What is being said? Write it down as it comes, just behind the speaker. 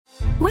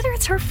Whether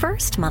it's her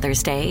first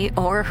Mother's Day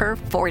or her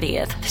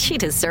 40th, she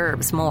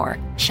deserves more.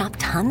 Shop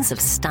tons of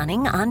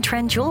stunning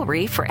on-trend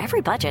jewelry for every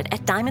budget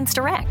at Diamonds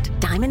Direct.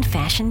 Diamond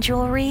fashion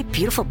jewelry,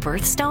 beautiful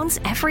birthstones,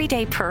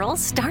 everyday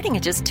pearls starting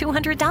at just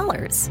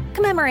 $200.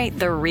 Commemorate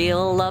the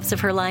real loves of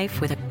her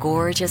life with a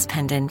gorgeous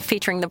pendant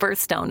featuring the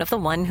birthstone of the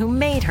one who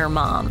made her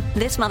mom.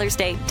 This Mother's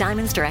Day,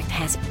 Diamonds Direct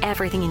has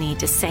everything you need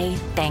to say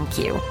thank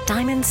you.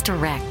 Diamonds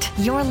Direct.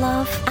 Your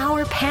love,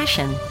 our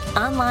passion.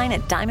 Online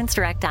at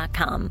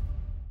diamondsdirect.com.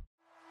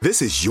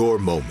 This is your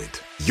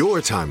moment, your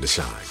time to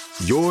shine,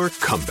 your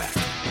comeback.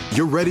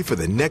 You're ready for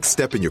the next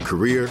step in your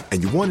career,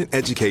 and you want an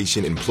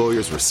education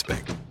employers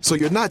respect. So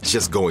you're not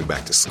just going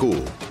back to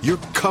school, you're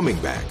coming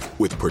back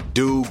with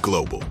Purdue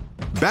Global.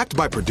 Backed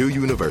by Purdue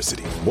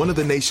University, one of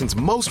the nation's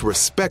most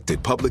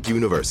respected public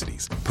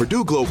universities,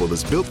 Purdue Global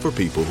is built for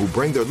people who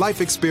bring their life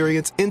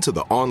experience into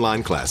the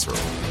online classroom.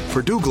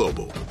 Purdue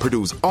Global,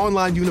 Purdue's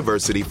online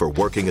university for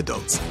working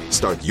adults.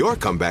 Start your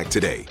comeback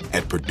today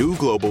at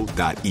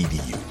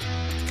purdueglobal.edu.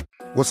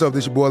 What's up,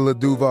 this your boy Lil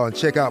Duval, and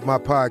check out my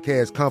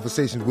podcast,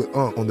 Conversations with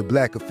Unc, on the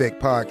Black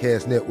Effect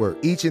Podcast Network.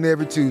 Each and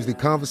every Tuesday,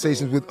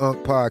 Conversations with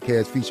Unc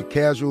podcast feature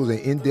casuals and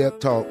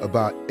in-depth talk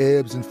about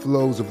ebbs and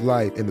flows of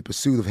life and the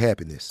pursuit of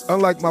happiness.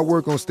 Unlike my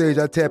work on stage,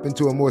 I tap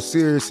into a more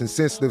serious and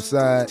sensitive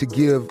side to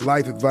give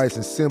life advice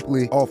and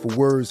simply offer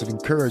words of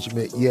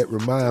encouragement, yet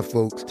remind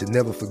folks to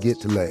never forget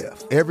to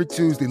laugh. Every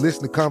Tuesday,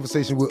 listen to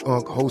Conversations with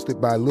Unc,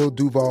 hosted by Lil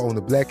Duval on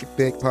the Black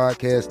Effect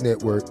Podcast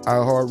Network,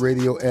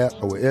 iHeartRadio app,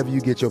 or wherever you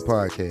get your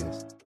podcasts.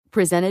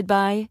 Presented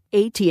by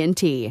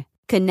AT&T.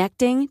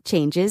 Connecting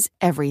changes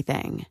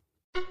everything.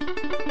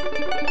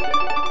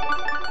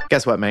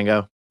 Guess what,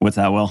 Mango? What's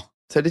that, Will?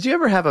 So did you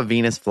ever have a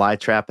Venus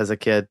flytrap as a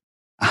kid?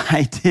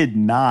 I did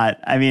not.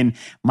 I mean,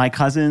 my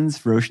cousins,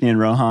 Roshni and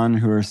Rohan,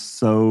 who are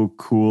so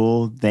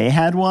cool, they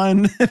had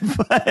one.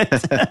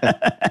 But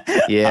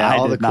yeah,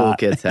 all the cool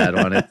kids had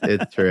one.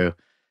 It's true.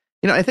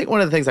 You know, I think one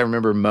of the things I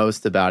remember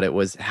most about it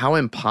was how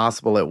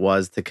impossible it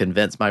was to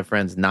convince my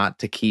friends not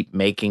to keep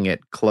making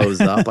it close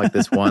up like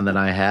this one that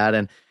I had.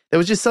 And there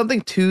was just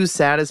something too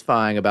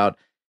satisfying about,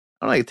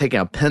 I don't know, like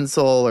taking a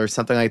pencil or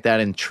something like that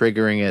and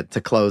triggering it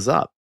to close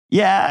up.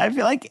 Yeah, I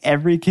feel like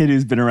every kid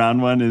who's been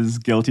around one is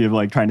guilty of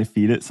like trying to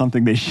feed it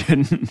something they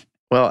shouldn't.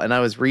 Well, and I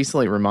was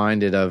recently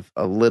reminded of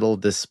a little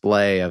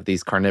display of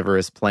these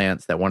carnivorous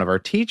plants that one of our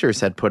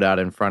teachers had put out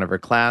in front of her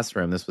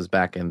classroom. This was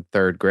back in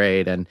 3rd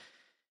grade. And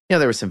you know,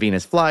 there were some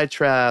Venus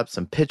flytraps,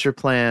 some pitcher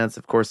plants,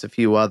 of course, a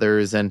few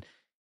others. And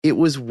it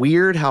was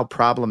weird how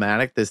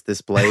problematic this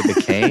display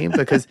became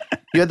because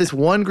you had this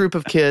one group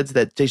of kids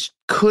that just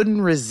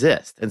couldn't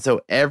resist. And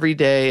so every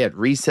day at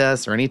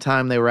recess or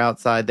anytime they were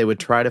outside, they would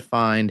try to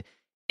find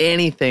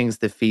anything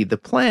to feed the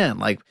plant,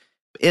 like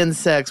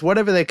insects,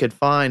 whatever they could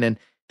find. And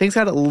things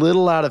got a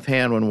little out of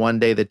hand when one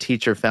day the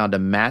teacher found a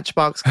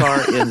Matchbox car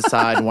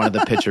inside one of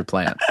the pitcher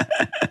plants.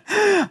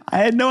 I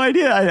had no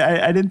idea.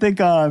 I didn't think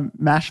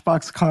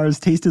Matchbox cars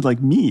tasted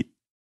like meat.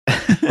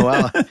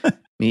 Well,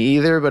 me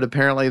either, but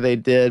apparently they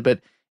did.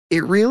 But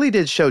it really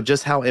did show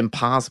just how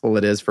impossible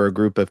it is for a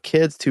group of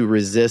kids to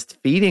resist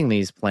feeding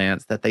these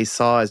plants that they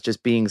saw as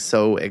just being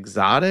so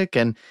exotic.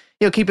 And,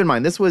 you know, keep in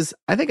mind, this was,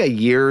 I think, a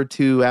year or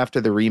two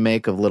after the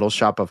remake of Little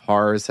Shop of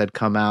Horrors had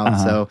come out.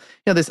 So,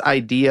 you know, this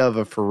idea of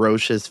a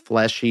ferocious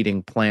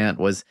flesh-eating plant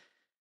was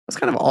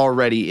kind of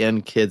already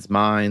in kids'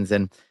 minds.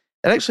 And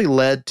it actually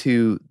led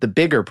to the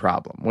bigger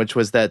problem, which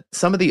was that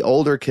some of the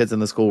older kids in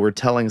the school were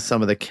telling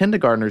some of the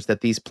kindergartners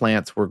that these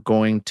plants were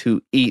going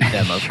to eat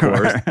them, of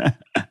course.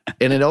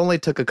 And it only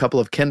took a couple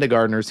of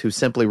kindergartners who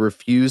simply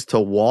refused to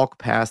walk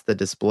past the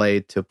display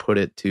to put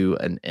it to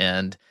an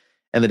end.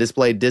 And the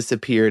display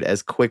disappeared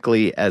as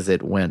quickly as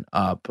it went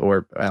up,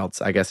 or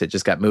else I guess it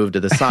just got moved to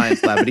the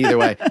science lab. But either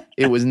way,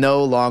 it was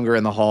no longer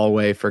in the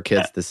hallway for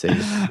kids to see.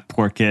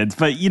 Poor kids.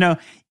 But, you know,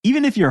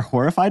 even if you're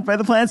horrified by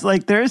the plants,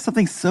 like there is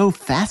something so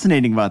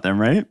fascinating about them,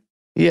 right?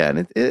 Yeah,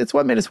 and it's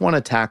what made us want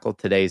to tackle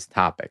today's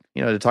topic.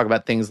 You know, to talk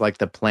about things like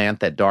the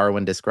plant that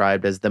Darwin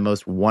described as the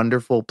most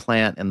wonderful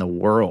plant in the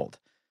world.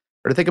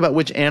 Or to think about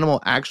which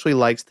animal actually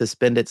likes to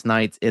spend its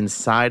nights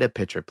inside a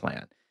pitcher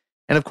plant.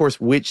 And of course,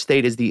 which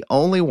state is the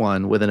only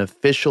one with an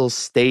official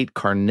state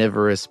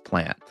carnivorous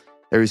plant.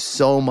 There's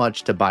so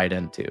much to bite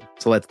into.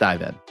 So let's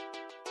dive in.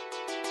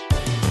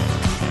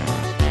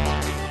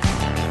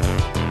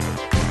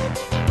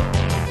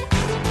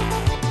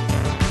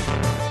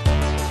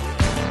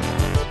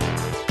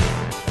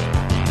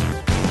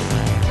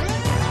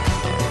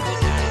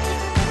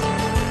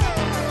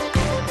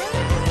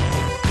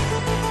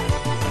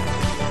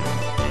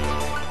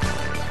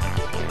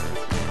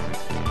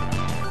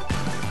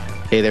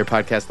 Hey there,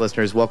 podcast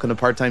listeners. Welcome to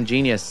Part-Time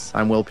Genius.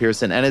 I'm Will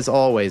Pearson, and as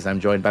always,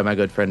 I'm joined by my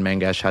good friend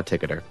Mangesh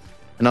Hattikudur.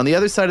 And on the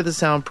other side of the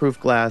soundproof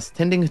glass,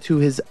 tending to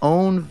his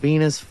own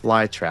Venus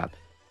flytrap,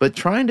 but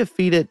trying to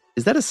feed it,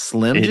 is that a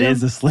Slim Jim? It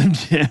is a Slim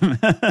Jim.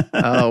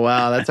 Oh,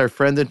 wow. That's our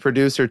friend and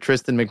producer,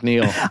 Tristan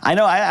McNeil. I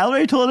know. I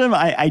already told him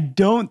I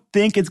don't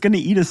think it's going to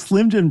eat a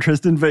Slim Jim,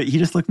 Tristan, but he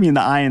just looked me in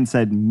the eye and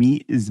said,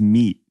 meat is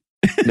meat.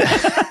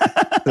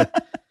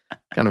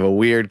 Kind of a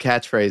weird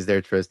catchphrase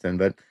there, Tristan,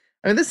 but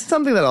I mean, this is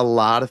something that a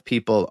lot of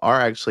people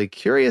are actually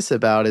curious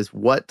about is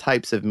what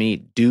types of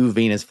meat do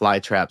Venus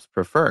flytraps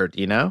prefer, do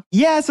you know?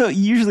 Yeah, so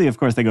usually, of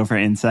course, they go for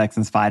insects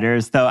and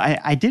spiders, though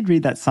I did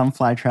read that some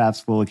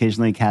flytraps will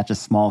occasionally catch a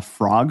small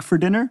frog for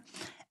dinner.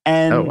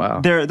 And Oh,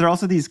 wow. there are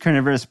also these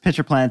carnivorous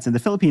pitcher plants in the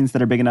Philippines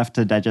that are big enough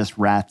to digest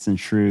rats and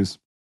shrews.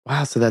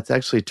 Wow, so that's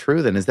actually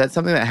true then. Is that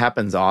something that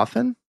happens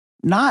often?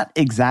 Not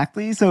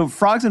exactly. So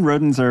frogs and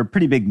rodents are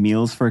pretty big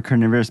meals for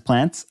carnivorous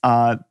plants.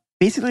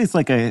 Basically, it's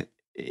like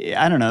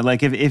I don't know,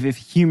 like if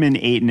human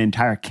ate an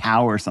entire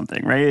cow or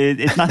something, right?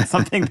 It's not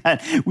something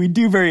that we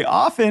do very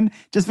often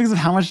just because of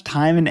how much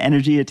time and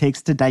energy it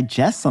takes to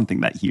digest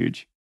something that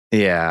huge.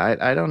 Yeah,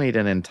 I don't eat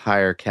an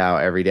entire cow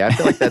every day. I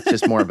feel like that's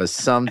just more of a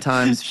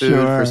sometimes food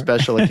for Sure.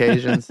 special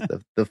occasions,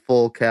 the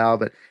full cow.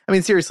 But I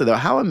mean, seriously though,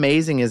 how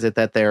amazing is it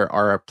that there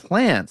are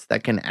plants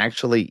that can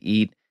actually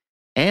eat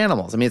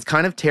animals? I mean, it's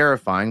kind of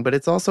terrifying, but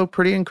it's also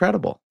pretty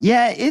incredible.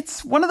 Yeah,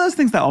 it's one of those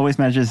things that always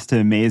manages to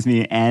amaze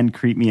me and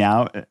creep me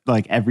out,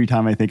 like every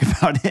time I think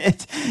about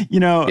it.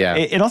 Yeah.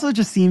 It also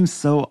just seems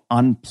so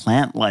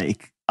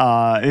unplant-like.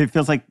 It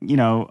feels like,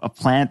 a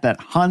plant that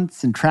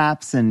hunts and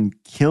traps and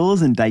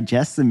kills and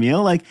digests a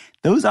meal. Like,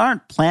 those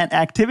aren't plant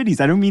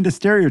activities. I don't mean to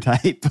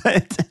stereotype,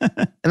 but...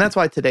 And that's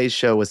why today's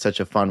show was such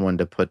a fun one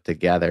to put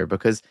together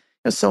because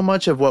so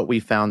much of what we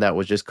found out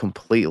was just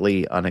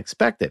completely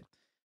unexpected.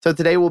 So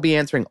today we'll be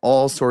answering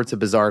all sorts of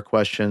bizarre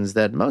questions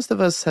that most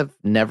of us have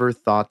never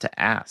thought to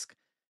ask.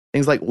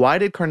 Things like, why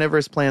did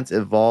carnivorous plants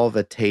evolve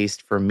a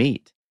taste for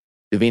meat?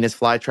 Do Venus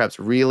flytraps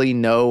really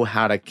know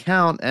how to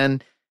count?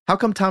 And how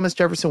come Thomas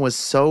Jefferson was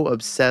so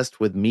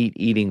obsessed with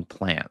meat-eating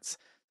plants?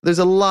 There's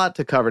a lot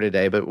to cover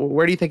today, but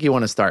where do you think you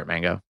want to start,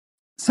 Mango?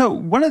 So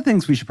one of the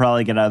things we should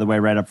probably get out of the way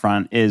right up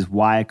front is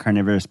why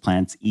carnivorous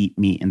plants eat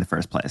meat in the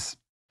first place.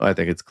 Well, I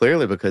think it's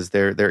clearly because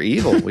they're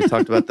evil. We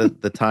talked about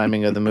the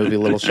timing of the movie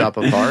Little Shop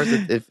of Horrors.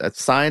 If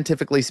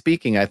scientifically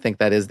speaking, I think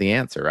that is the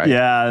answer, right?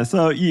 Yeah.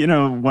 So,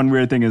 one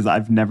weird thing is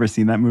I've never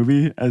seen that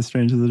movie, as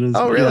strange as it is.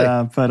 Oh, really?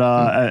 Yeah. But,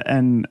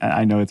 and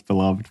I know it's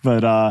beloved,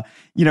 but,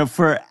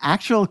 for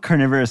actual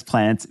carnivorous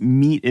plants,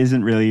 meat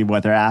isn't really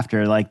what they're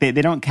after. Like they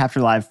don't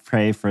capture live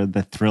prey for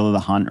the thrill of the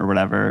hunt or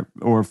whatever,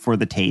 or for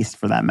the taste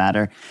for that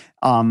matter.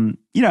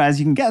 As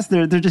you can guess,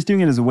 they're just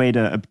doing it as a way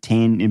to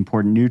obtain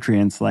important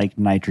nutrients like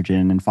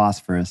nitrogen and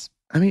phosphorus.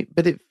 I mean,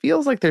 but it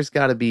feels like there's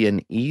got to be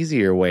an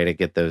easier way to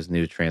get those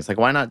nutrients. Like,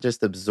 why not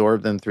just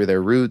absorb them through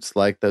their roots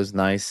like those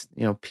nice,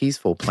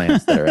 peaceful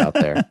plants that are out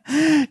there?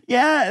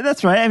 Yeah,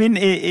 that's right. I mean,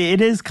 it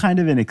is kind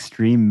of an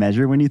extreme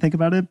measure when you think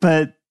about it,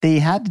 but they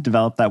had to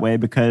develop that way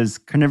because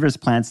carnivorous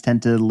plants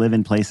tend to live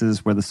in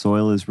places where the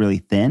soil is really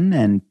thin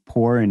and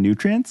poor in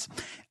nutrients.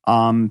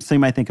 So you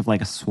might think of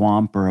like a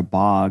swamp or a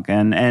bog.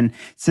 And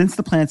since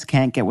the plants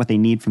can't get what they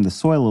need from the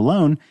soil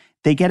alone,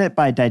 they get it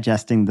by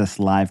digesting this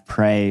live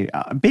prey.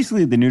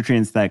 Basically, the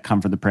nutrients that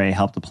come from the prey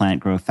help the plant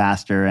grow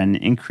faster and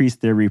increase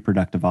their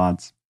reproductive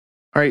odds.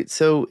 All right,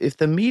 so if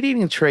the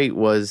meat-eating trait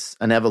was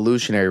an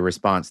evolutionary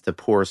response to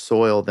poor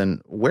soil,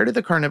 then where did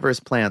the carnivorous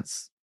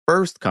plants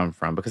first come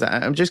from? Because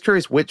I'm just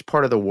curious which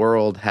part of the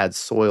world had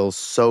soil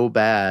so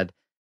bad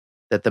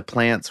that the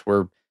plants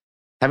were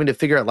having to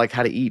figure out like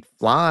how to eat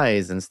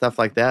flies and stuff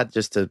like that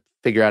just to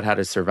figure out how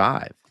to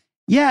survive.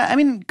 Yeah, I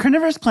mean,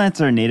 carnivorous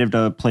plants are native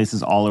to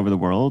places all over the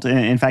world.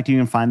 In fact, you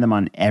can find them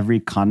on every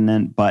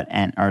continent but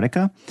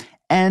Antarctica.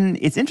 And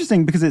it's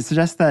interesting because it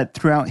suggests that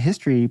throughout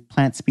history,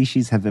 plant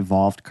species have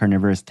evolved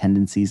carnivorous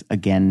tendencies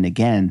again and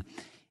again.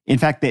 In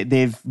fact,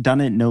 they've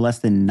done it no less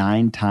than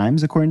 9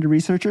 times, according to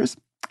researchers.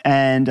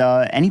 And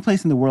any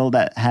place in the world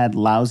that had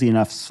lousy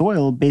enough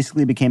soil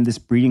basically became this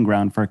breeding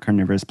ground for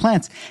carnivorous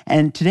plants.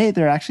 And today,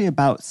 there are actually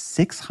about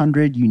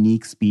 600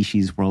 unique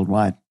species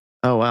worldwide.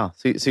 Oh, wow.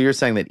 So you're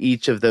saying that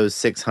each of those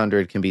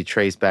 600 can be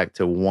traced back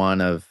to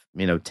one of,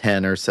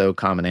 10 or so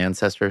common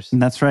ancestors?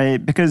 And that's right.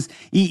 Because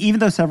even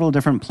though several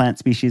different plant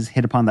species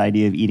hit upon the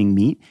idea of eating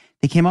meat,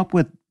 they came up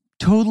with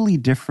totally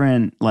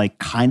different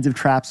kinds of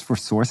traps for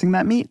sourcing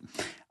that meat.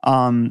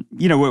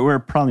 We're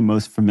probably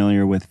most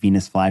familiar with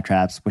Venus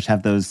flytraps, which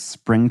have those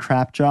spring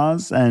trap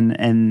jaws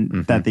and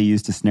that they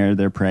use to snare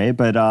their prey.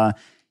 But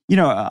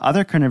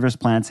other carnivorous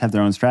plants have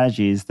their own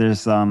strategies.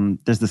 There's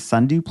the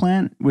sundew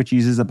plant, which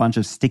uses a bunch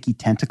of sticky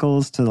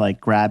tentacles to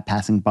grab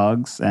passing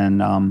bugs,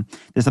 and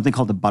there's something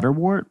called the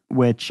butterwort,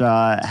 which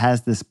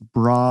has this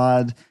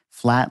broad,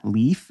 flat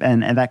leaf,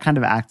 and that kind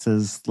of acts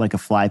as like a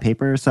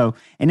flypaper. So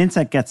an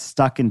insect gets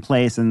stuck in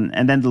place, and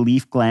then the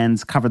leaf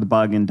glands cover the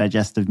bug in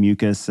digestive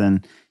mucus,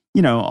 and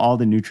all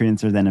the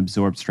nutrients are then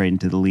absorbed straight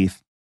into the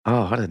leaf.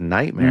 Oh, what a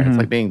nightmare. It's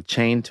like being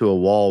chained to a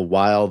wall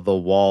while the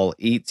wall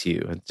eats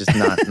you. It's just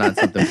not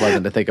something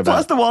pleasant to think about.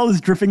 Plus, the wall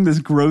is dripping this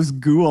gross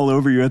goo all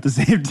over you at the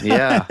same time.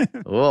 Yeah.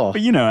 Ugh.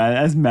 But,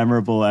 as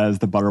memorable as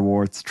the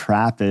butterwort's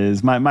trap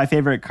is, my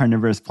favorite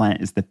carnivorous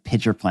plant is the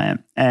pitcher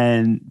plant.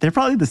 And they're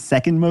probably the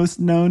second most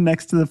known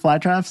next to the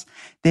flytraps.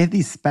 They have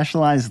these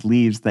specialized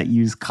leaves that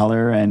use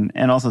color and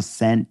also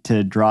scent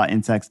to draw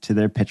insects to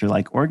their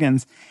pitcher-like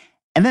organs.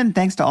 And then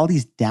thanks to all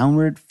these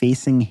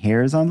downward-facing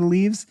hairs on the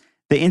leaves,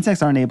 the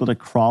insects aren't able to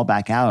crawl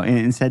back out. And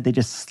instead, they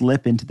just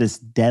slip into this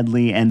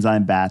deadly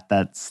enzyme vat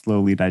that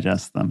slowly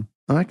digests them.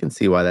 Oh, I can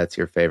see why that's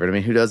your favorite. I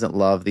mean, who doesn't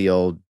love the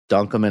old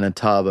dunk them in a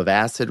tub of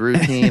acid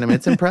routine? I mean,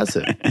 it's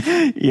impressive.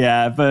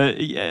 Yeah, but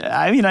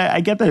I mean,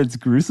 I get that it's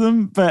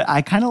gruesome, but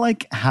I kind of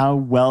like how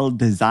well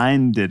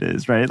designed it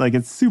is, right? Like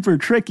it's super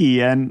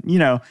tricky and,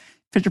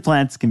 pitcher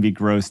plants can be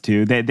gross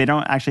too. They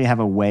don't actually have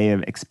a way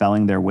of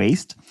expelling their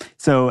waste.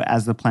 So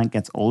as the plant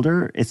gets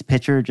older, its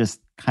pitcher just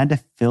kind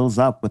of fills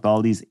up with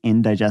all these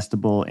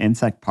indigestible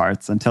insect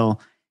parts until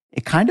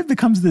it kind of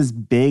becomes this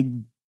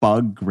big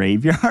bug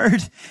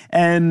graveyard.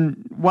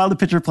 And while the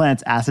pitcher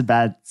plant's acid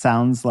bath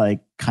sounds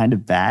like kind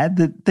of bad,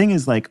 the thing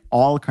is like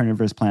all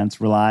carnivorous plants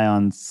rely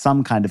on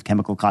some kind of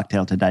chemical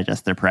cocktail to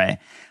digest their prey.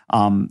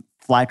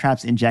 Fly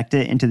traps inject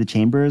it into the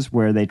chambers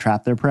where they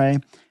trap their prey.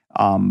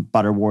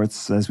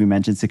 Butterworts, as we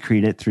mentioned,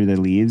 secrete it through their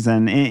leaves.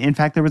 And in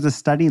fact, there was a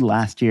study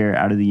last year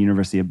out of the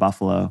University of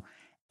Buffalo,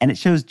 and it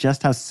shows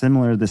just how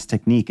similar this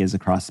technique is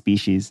across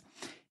species.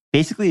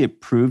 Basically,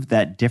 it proved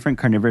that different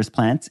carnivorous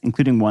plants,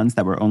 including ones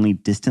that were only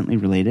distantly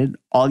related,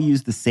 all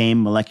use the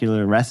same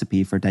molecular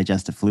recipe for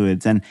digestive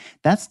fluids. And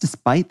that's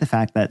despite the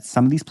fact that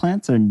some of these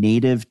plants are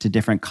native to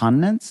different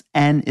continents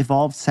and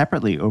evolved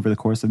separately over the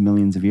course of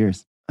millions of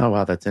years. Oh,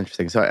 wow, that's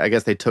interesting. So I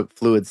guess they took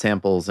fluid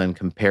samples and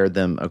compared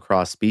them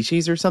across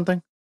species or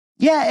something?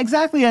 Yeah,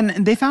 exactly.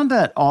 And they found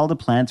that all the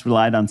plants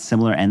relied on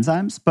similar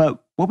enzymes.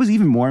 But what was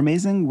even more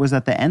amazing was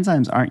that the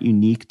enzymes aren't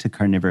unique to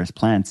carnivorous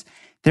plants.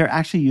 They're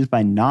actually used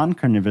by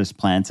non-carnivorous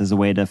plants as a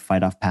way to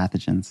fight off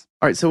pathogens.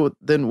 All right, so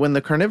then when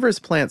the carnivorous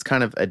plants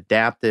kind of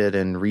adapted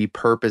and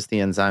repurposed the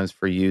enzymes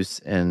for use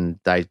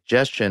in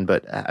digestion,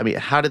 but I mean,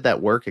 how did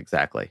that work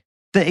exactly?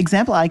 The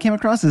example I came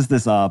across is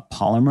this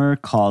polymer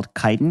called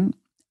chitin.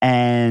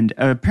 And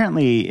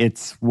apparently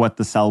it's what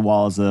the cell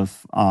walls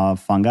of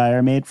fungi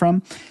are made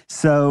from.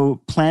 So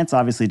plants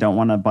obviously don't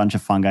want a bunch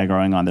of fungi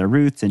growing on their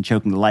roots and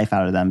choking the life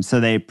out of them. So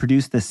they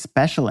produce this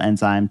special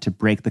enzyme to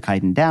break the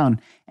chitin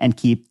down and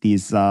keep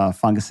these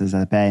funguses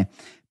at bay.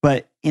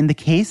 But in the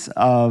case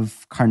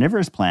of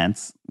carnivorous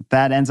plants,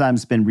 that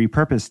enzyme's been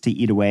repurposed to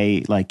eat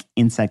away like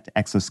insect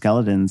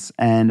exoskeletons.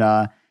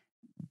 And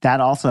that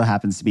also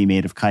happens to be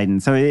made of chitin.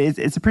 So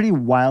it's a pretty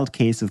wild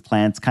case of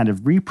plants kind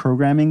of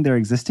reprogramming their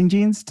existing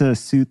genes to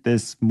suit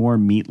this more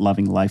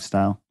meat-loving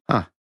lifestyle.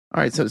 Huh.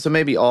 All right, so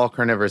maybe all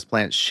carnivorous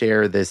plants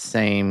share this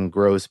same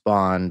gross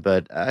bond,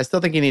 but I still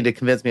think you need to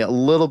convince me a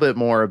little bit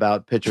more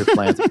about pitcher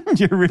plants.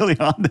 You're really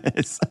on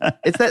this.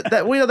 It's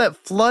that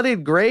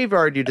flooded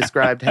graveyard you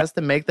described has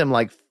to make them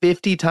like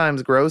 50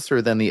 times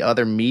grosser than the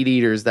other meat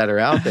eaters that are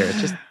out there.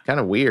 It's just kind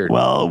of weird.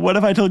 Well, what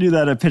if I told you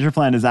that a pitcher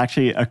plant is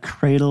actually a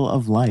cradle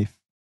of life?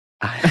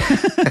 I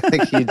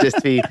think you'd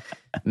just be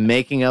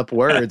making up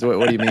words.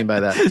 What do you mean by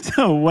that?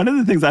 So one of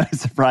the things I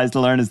was surprised to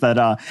learn is that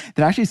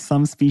there are actually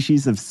some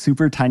species of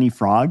super tiny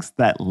frogs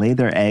that lay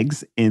their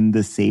eggs in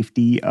the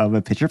safety of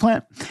a pitcher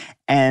plant.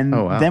 And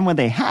then when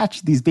they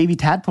hatch, these baby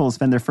tadpoles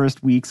spend their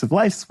first weeks of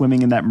life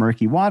swimming in that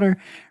murky water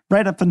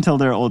right up until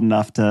they're old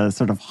enough to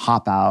sort of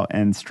hop out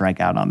and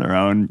strike out on their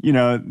own.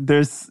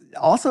 There's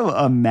also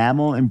a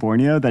mammal in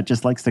Borneo that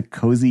just likes to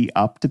cozy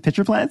up to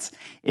pitcher plants.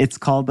 It's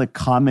called the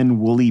common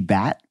woolly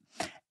bat.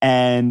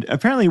 And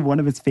apparently one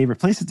of its favorite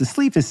places to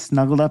sleep is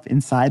snuggled up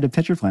inside a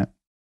pitcher plant.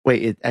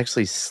 Wait, it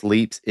actually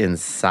sleeps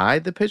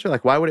inside the pitcher?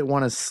 Like, why would it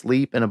want to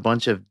sleep in a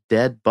bunch of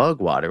dead bug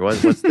water?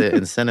 What's the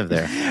incentive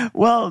there?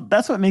 Well,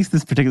 that's what makes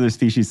this particular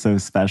species so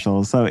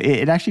special. So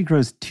it actually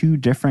grows two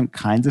different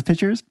kinds of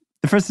pitchers.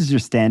 The first is your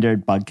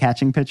standard bug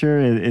catching pitcher.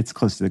 It's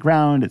close to the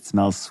ground, it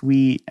smells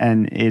sweet,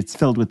 and it's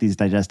filled with these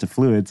digestive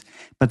fluids.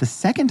 But the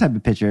second type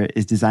of pitcher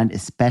is designed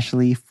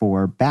especially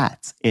for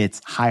bats.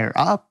 It's higher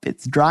up,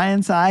 it's dry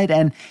inside,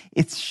 and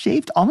it's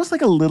shaped almost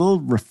like a little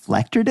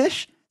reflector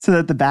dish so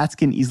that the bats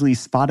can easily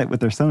spot it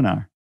with their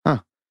sonar. Huh.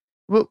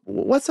 Well,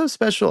 what's so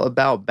special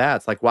about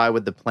bats? Like, why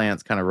would the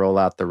plants kind of roll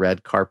out the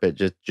red carpet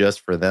just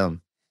for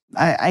them?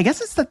 I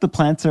guess it's that the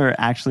plants are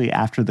actually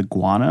after the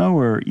guano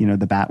or,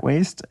 the bat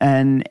waste.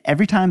 And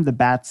every time the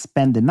bats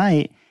spend the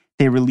night,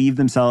 they relieve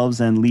themselves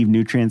and leave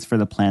nutrients for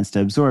the plants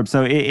to absorb.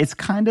 So it's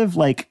kind of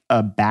like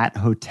a bat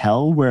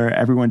hotel where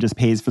everyone just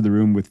pays for the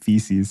room with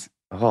feces.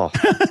 Oh,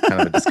 kind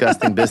of a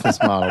disgusting business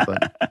model,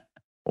 but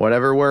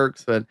whatever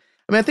works. But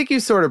I mean, I think you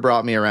sort of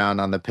brought me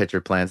around on the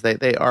pitcher plants.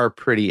 They are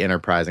pretty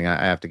enterprising.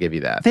 I have to give you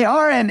that. They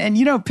are. And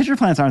pitcher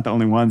plants aren't the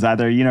only ones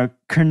either.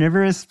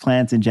 Carnivorous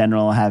plants in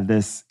general have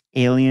this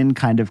alien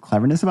kind of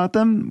cleverness about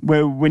them,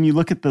 where when you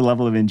look at the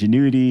level of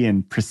ingenuity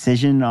and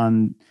precision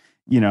on,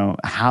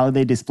 how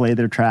they display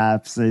their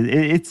traps,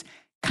 it's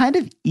kind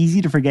of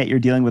easy to forget you're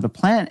dealing with a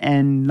plant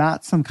and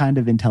not some kind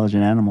of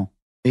intelligent animal.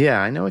 Yeah,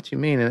 I know what you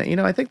mean.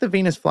 And, I think the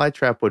Venus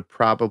flytrap would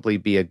probably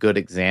be a good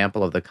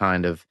example of the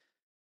kind of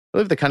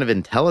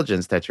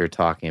intelligence that you're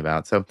talking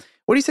about. So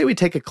what do you say we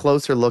take a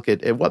closer look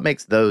at what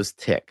makes those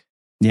tick?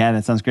 Yeah,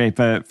 that sounds great.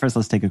 But first,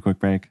 let's take a quick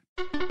break.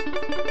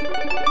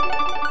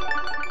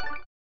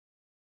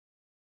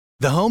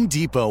 The Home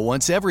Depot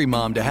wants every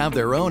mom to have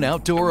their own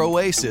outdoor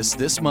oasis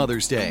this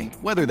Mother's Day,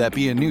 whether that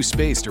be a new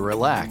space to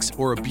relax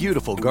or a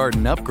beautiful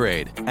garden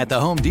upgrade. At the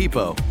Home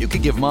Depot, you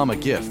could give mom a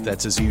gift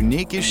that's as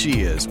unique as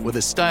she is, with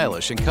a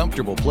stylish and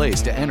comfortable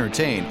place to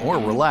entertain or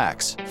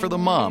relax for the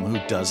mom who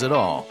does it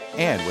all.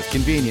 And with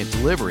convenient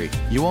delivery,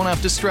 you won't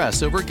have to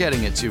stress over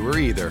getting it to her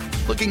either.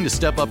 Looking to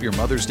step up your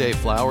Mother's Day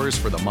flowers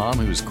for the mom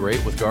who's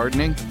great with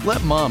gardening?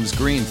 Let Mom's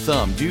green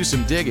thumb do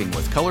some digging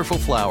with colorful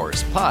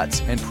flowers,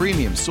 pots, and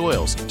premium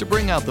soils to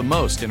bring out the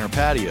most in her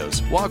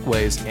patios,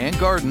 walkways, and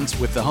gardens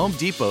with the Home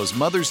Depot's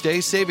Mother's Day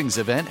Savings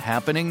Event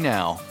happening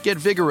now. Get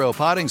Vigoro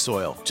potting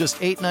soil, just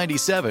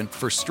 $8.97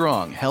 for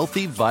strong,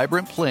 healthy,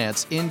 vibrant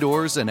plants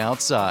indoors and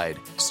outside.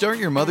 Start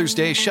your Mother's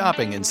Day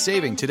shopping and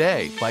saving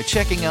today by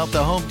checking out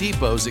the Home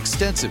Depot's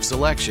extensive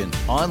selection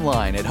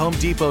online at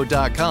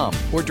HomeDepot.com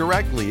or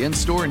directly in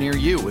store near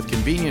you with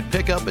convenient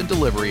pickup and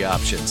delivery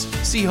options.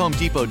 See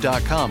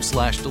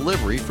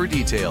HomeDepot.com/delivery for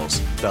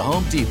details. The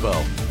Home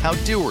Depot, how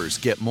doers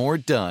get more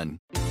done.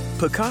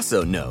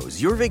 Pacaso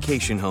knows your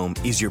vacation home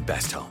is your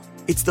best home.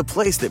 It's the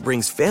place that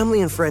brings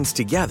family and friends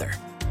together.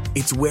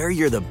 It's where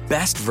you're the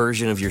best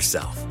version of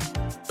yourself.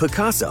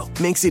 Pacaso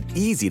makes it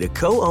easy to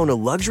co-own a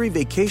luxury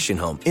vacation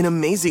home in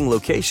amazing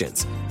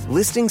locations.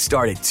 Listings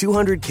start at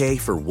 $200K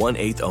for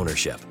 1/8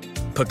 ownership.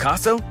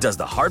 Pacaso does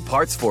the hard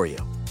parts for you.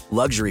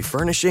 Luxury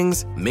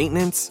furnishings,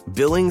 maintenance,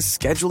 billings,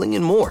 scheduling,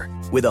 and more.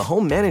 With a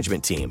home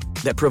management team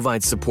that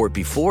provides support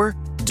before,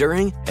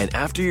 during, and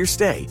after your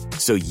stay,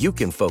 so you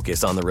can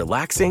focus on the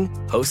relaxing,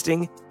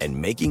 hosting, and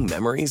making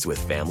memories with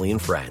family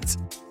and friends.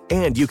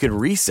 And you can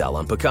resell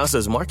on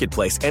Pacaso's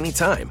marketplace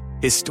anytime,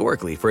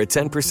 historically for a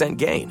 10%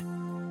 gain.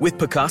 With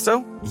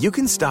Pacaso, you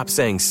can stop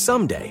saying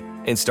someday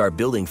and start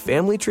building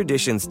family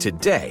traditions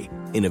today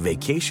in a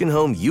vacation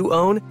home you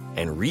own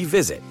and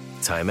revisit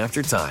time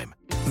after time.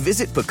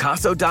 Visit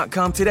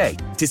Pacaso.com today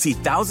to see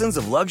thousands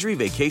of luxury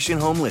vacation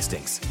home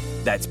listings.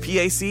 That's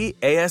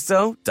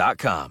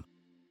PACASO.com.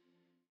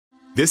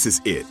 This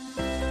is it.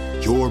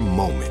 Your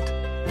moment.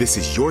 This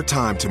is your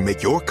time to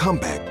make your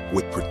comeback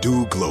with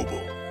Purdue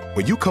Global.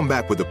 When you come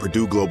back with a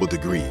Purdue Global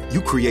degree,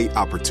 you create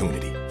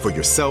opportunity for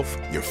yourself,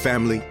 your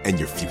family, and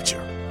your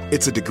future.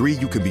 It's a degree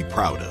you can be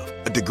proud of,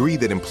 a degree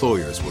that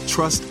employers will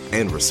trust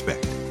and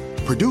respect.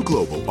 Purdue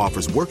Global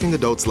offers working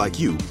adults like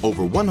you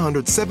over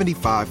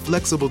 175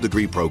 flexible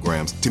degree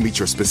programs to meet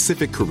your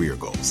specific career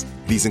goals.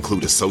 These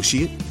include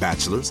associate,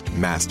 bachelor's,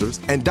 master's,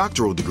 and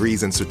doctoral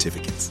degrees and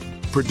certificates.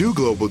 Purdue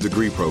Global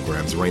degree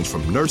programs range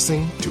from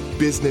nursing to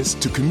business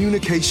to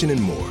communication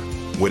and more.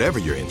 Whatever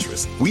your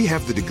interest, we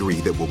have the degree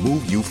that will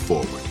move you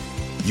forward.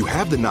 You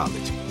have the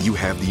knowledge, you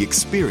have the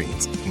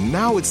experience.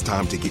 Now it's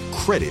time to get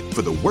credit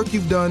for the work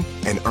you've done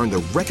and earn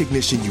the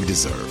recognition you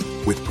deserve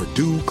with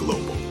Purdue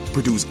Global,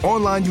 Purdue's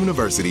online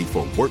university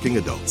for working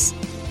adults.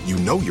 You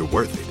know you're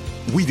worth it.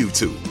 We do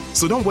too.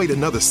 So don't wait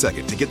another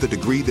second to get the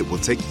degree that will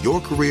take your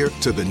career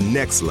to the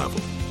next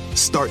level.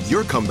 Start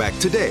your comeback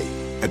today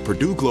at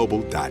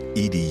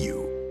purdueglobal.edu.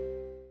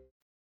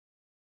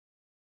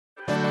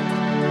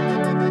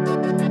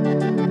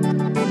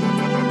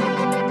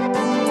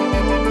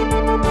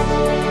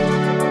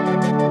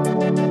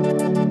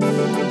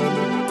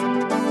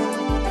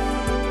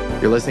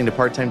 You're listening to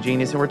Part-Time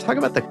Genius, and we're talking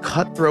about the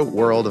cutthroat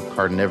world of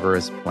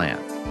carnivorous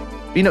plants.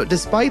 You know,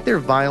 despite their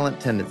violent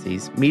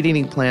tendencies,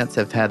 meat-eating plants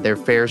have had their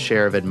fair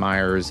share of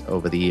admirers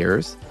over the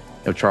years.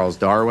 You know, Charles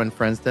Darwin,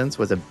 for instance,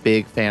 was a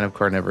big fan of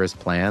carnivorous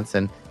plants,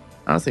 and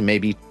honestly,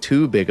 maybe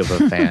too big of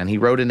a fan. He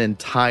wrote an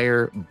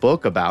entire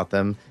book about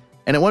them,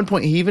 and at one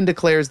point, he even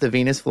declares the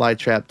Venus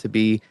flytrap to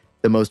be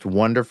the most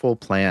wonderful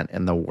plant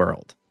in the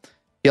world.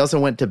 He also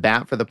went to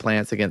bat for the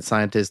plants against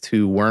scientists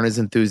who weren't as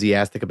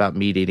enthusiastic about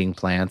meat-eating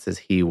plants as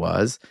he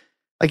was.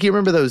 Like, you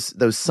remember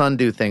those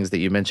sundew things that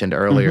you mentioned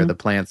earlier, the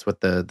plants with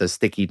the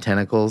sticky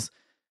tentacles?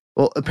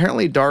 Well,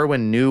 apparently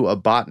Darwin knew a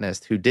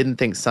botanist who didn't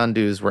think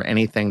sundews were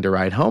anything to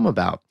write home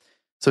about.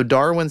 So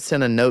Darwin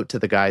sent a note to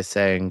the guy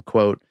saying,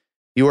 quote,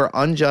 "You are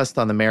unjust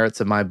on the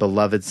merits of my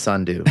beloved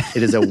sundew.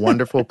 It is a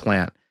wonderful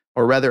plant,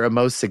 or rather a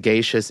most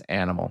sagacious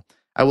animal.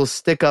 I will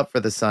stick up for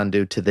the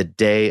sundew to the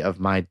day of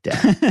my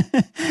death."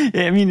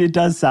 I mean, it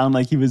does sound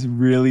like he was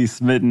really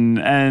smitten.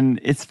 And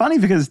it's funny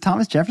because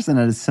Thomas Jefferson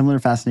had a similar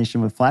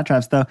fascination with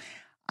flat-traps, though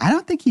I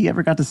don't think he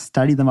ever got to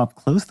study them up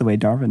close the way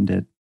Darwin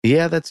did.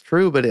 Yeah, that's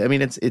true. But I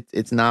mean,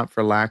 it's not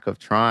for lack of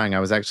trying. I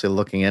was actually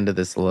looking into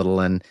this a little,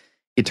 and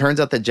it turns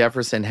out that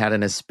Jefferson had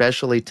an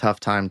especially tough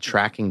time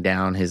tracking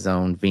down his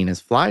own Venus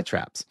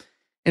flytraps.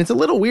 And it's a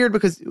little weird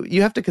because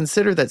you have to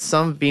consider that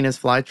some Venus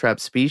flytrap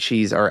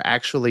species are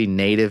actually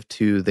native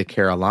to the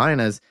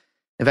Carolinas.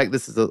 In fact,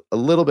 this is a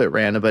little bit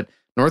random, but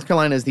North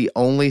Carolina is the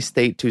only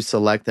state to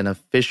select an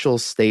official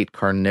state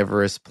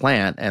carnivorous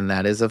plant, and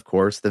that is, of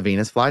course, the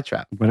Venus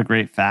flytrap. What a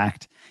great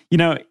fact. You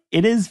know,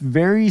 it is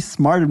very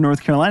smart of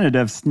North Carolina to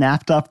have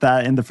snapped up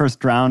that in the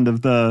first round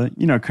of the,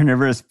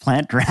 carnivorous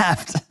plant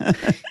draft.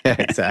 Yeah,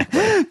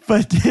 exactly.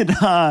 But did,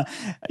 I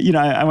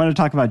want to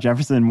talk about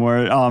Jefferson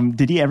more.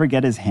 Did he ever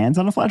get his hands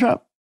on a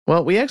flytrap?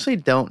 Well, we actually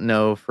don't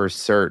know for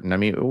certain. I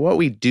mean, what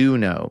we do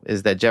know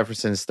is that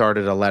Jefferson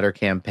started a letter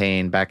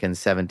campaign back in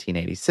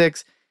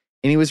 1786,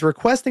 and he was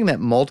requesting that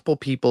multiple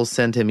people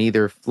send him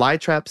either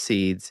flytrap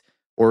seeds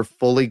or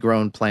fully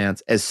grown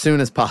plants as soon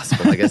as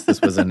possible. I guess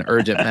this was an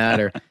urgent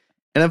matter.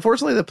 And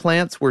unfortunately, the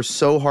plants were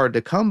so hard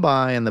to come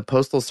by and the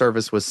Postal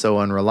Service was so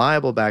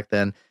unreliable back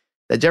then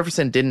that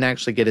Jefferson didn't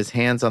actually get his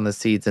hands on the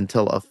seeds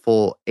until a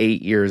full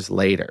 8 years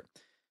later.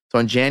 So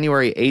in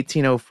January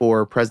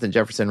 1804, President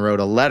Jefferson wrote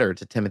a letter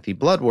to Timothy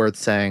Bloodworth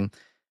saying,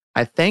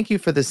 "I thank you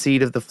for the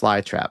seed of the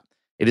flytrap.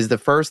 It is the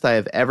first I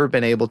have ever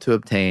been able to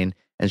obtain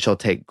and shall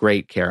take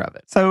great care of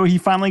it." So he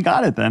finally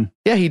got it then.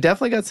 Yeah, he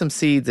definitely got some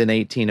seeds in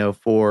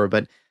 1804,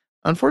 but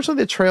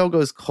unfortunately the trail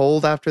goes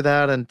cold after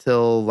that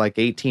until like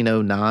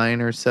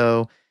 1809 or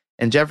so.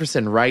 And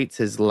Jefferson writes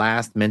his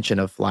last mention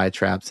of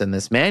flytraps in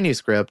this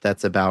manuscript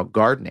that's about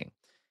gardening.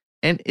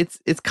 And it's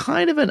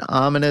kind of an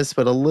ominous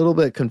but a little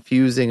bit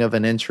confusing of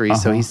an entry.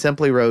 So he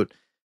simply wrote,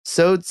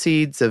 "Sowed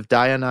seeds of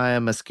Dionaea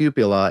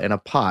muscipula in a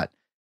pot.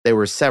 They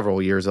were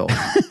several years old."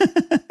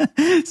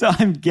 So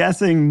I'm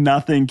guessing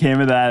nothing came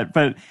of that.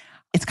 But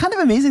it's kind of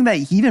amazing that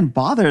he even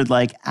bothered.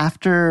 Like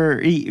after,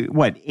 8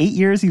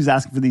 years he was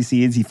asking for these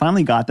seeds. He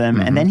finally got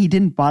them. And then he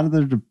didn't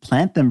bother to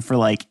plant them for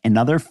like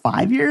another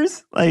 5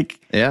 years. Like,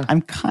 yeah,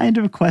 I'm kind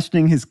of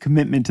questioning his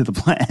commitment to the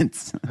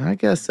plants. I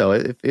guess so.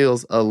 It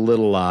feels a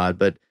little odd,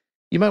 but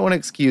you might want to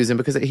excuse him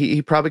because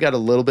he probably got a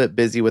little bit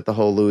busy with the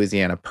whole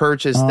Louisiana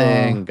Purchase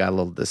thing, got a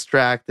little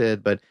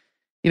distracted. But,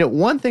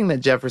 one thing that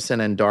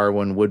Jefferson and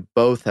Darwin would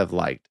both have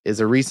liked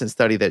is a recent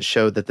study that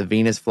showed that the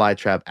Venus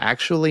flytrap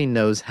actually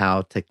knows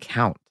how to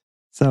count.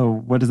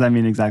 So what does that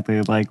mean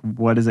exactly? Like,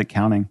 what is it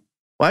counting?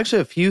 Well,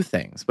 actually, a few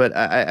things, but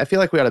I feel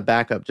like we ought to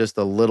back up just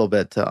a little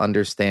bit to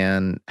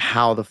understand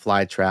how the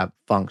flytrap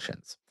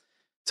functions.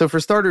 So for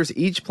starters,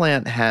 each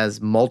plant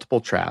has multiple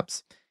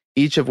traps,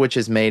 each of which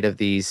is made of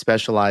these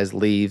specialized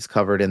leaves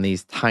covered in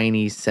these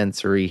tiny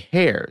sensory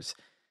hairs.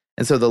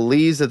 And so the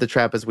leaves of the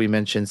trap, as we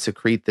mentioned,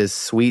 secrete this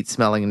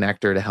sweet-smelling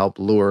nectar to help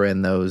lure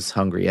in those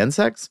hungry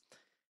insects.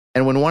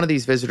 And when one of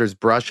these visitors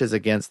brushes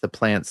against the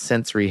plant's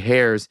sensory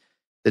hairs,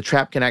 the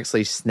trap can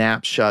actually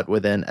snap shut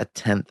within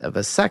 1/10 of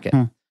a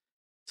second.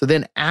 So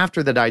then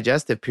after the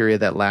digestive period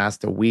that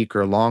lasts a week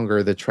or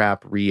longer, the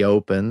trap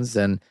reopens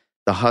and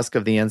the husk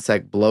of the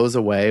insect blows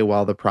away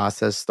while the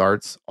process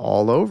starts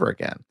all over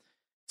again.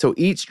 So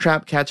each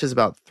trap catches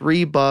about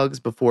 3 bugs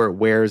before it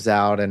wears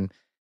out and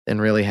then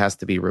really has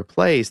to be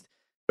replaced.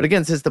 But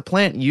again, since the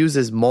plant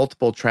uses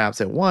multiple traps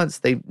at once,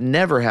 they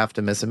never have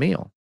to miss a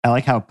meal. I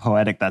like how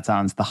poetic that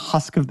sounds. The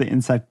husk of the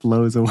insect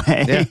blows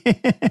away.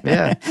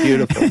 Yeah,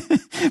 beautiful.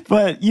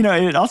 But,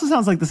 it also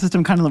sounds like the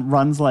system kind of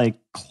runs like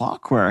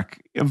clockwork.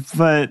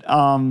 But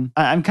I'm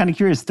kind of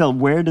curious still,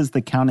 where does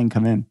the counting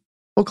come in?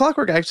 Well,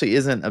 clockwork actually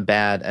isn't a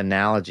bad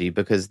analogy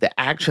because the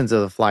actions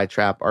of the fly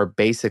trap are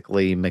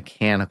basically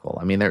mechanical.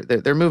 I mean,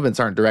 their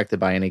movements aren't directed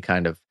by any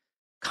kind of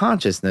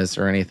consciousness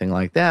or anything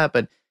like that,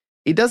 but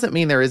it doesn't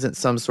mean there isn't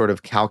some sort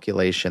of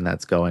calculation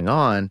that's going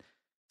on.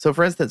 So,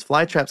 for instance,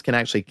 fly traps can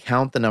actually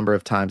count the number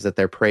of times that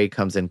their prey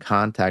comes in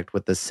contact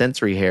with the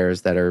sensory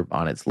hairs that are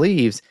on its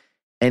leaves,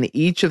 and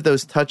each of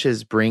those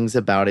touches brings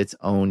about its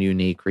own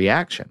unique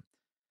reaction.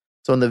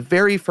 So in the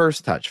very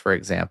first touch, for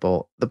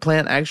example, the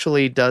plant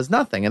actually does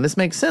nothing. And this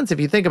makes sense if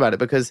you think about it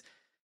because,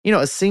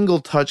 a single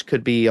touch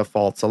could be a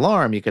false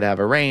alarm. You could have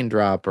a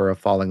raindrop or a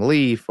falling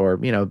leaf or,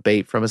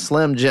 bait from a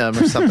Slim Jim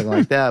or something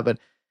like that. But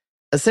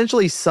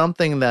essentially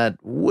something that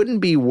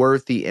wouldn't be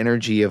worth the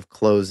energy of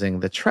closing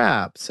the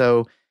trap.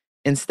 So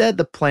instead,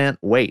 the plant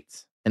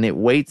waits, and it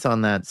waits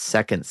on that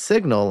second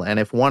signal. And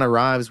if one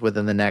arrives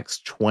within the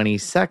next 20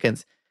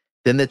 seconds,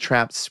 then the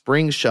trap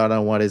springs shut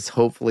on what is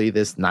hopefully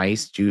this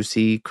nice,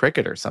 juicy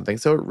cricket or something.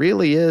 So it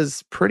really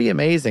is pretty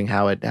amazing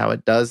how it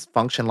does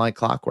function like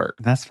clockwork.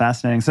 That's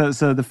fascinating.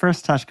 So the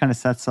first touch kind of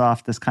sets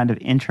off this kind of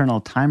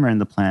internal timer in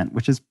the plant,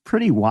 which is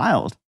pretty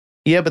wild.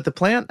 Yeah, but the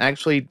plant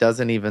actually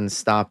doesn't even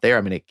stop there.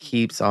 I mean, it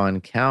keeps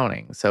on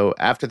counting. So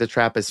after the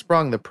trap is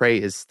sprung, the prey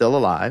is still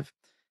alive,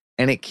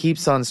 and it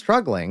keeps on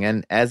struggling.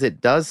 And as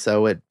it does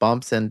so, it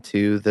bumps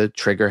into the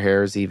trigger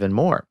hairs even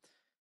more.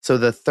 So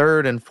the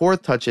third and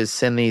fourth touches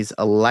send these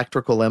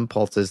electrical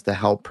impulses to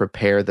help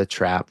prepare the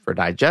trap for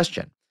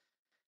digestion.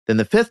 Then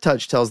the fifth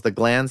touch tells the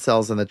gland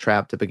cells in the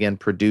trap to begin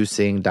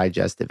producing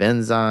digestive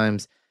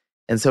enzymes.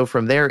 And so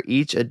from there,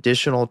 each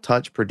additional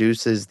touch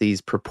produces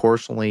these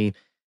proportionally,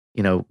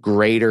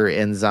 greater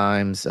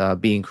enzymes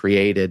being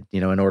created,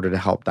 in order to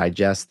help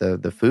digest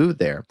the food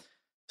there.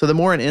 So the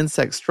more an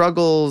insect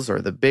struggles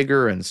or the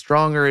bigger and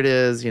stronger it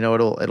is,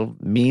 it'll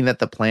mean that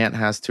the plant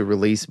has to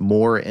release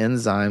more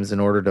enzymes in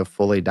order to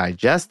fully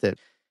digest it.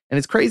 And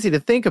it's crazy to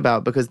think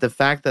about because the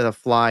fact that a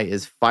fly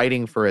is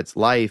fighting for its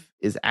life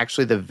is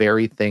actually the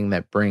very thing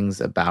that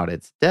brings about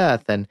its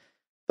death. And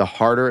the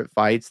harder it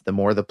fights, the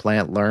more the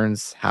plant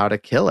learns how to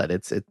kill it.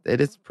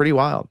 It is pretty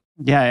wild.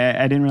 Yeah,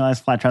 I didn't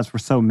realize fly traps were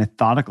so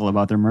methodical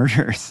about their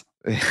murders.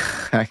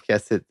 I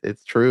guess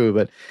it's true.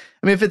 But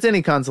I mean, if it's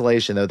any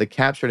consolation, though, the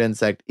captured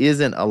insect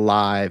isn't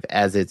alive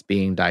as it's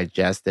being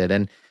digested.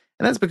 And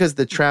And that's because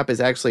the trap is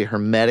actually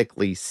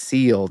hermetically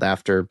sealed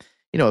after,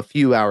 a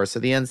few hours. So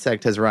the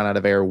insect has run out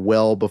of air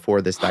well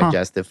before this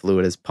digestive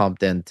fluid is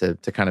pumped in to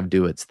kind of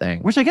do its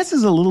thing. Which I guess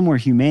is a little more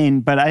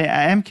humane, but I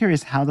am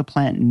curious how the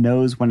plant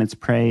knows when its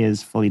prey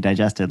is fully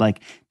digested.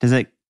 Like, does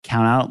it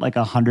count out like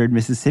 100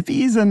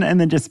 Mississippis and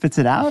then just spits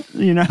it out?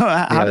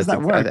 How does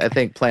that work? I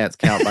think plants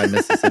count by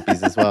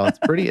Mississippis as well.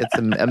 It's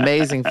an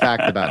amazing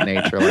fact about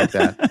nature like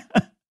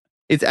that.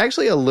 It's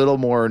actually a little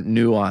more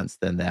nuanced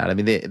than that. I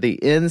mean, the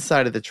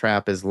inside of the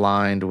trap is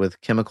lined with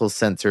chemical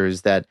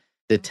sensors that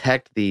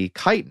detect the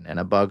chitin in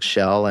a bug's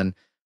shell and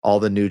all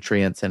the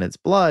nutrients in its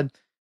blood.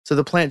 So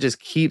the plant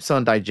just keeps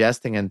on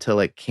digesting until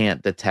it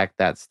can't detect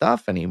that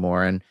stuff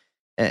anymore.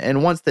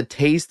 And once the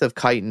taste of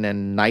chitin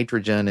and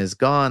nitrogen is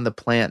gone, the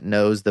plant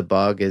knows the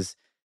bug is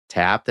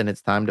tapped and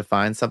it's time to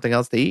find something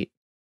else to eat.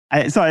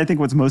 So I think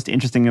what's most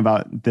interesting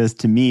about this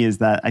to me is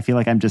that I feel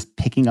like I'm just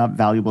picking up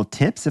valuable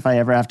tips if I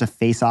ever have to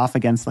face off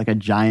against like a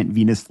giant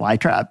Venus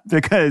flytrap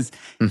because,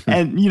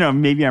 and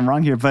maybe I'm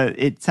wrong here, but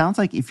it sounds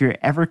like if you're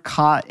ever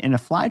caught in a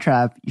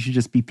flytrap, you should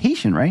just be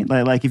patient, right?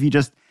 Like if you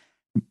just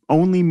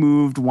only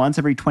moved once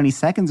every 20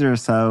 seconds or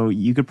so,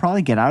 you could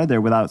probably get out of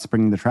there without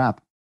springing the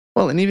trap.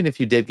 Well, and even if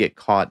you did get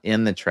caught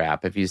in the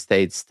trap, if you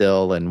stayed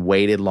still and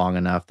waited long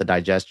enough, the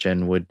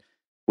digestion would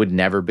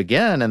never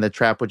begin and the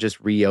trap would just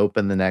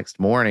reopen the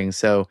next morning.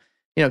 So,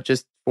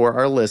 just for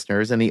our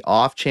listeners, in the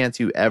off chance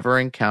you ever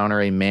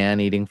encounter a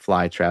man-eating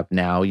fly trap,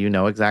 now you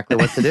know exactly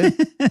what to do.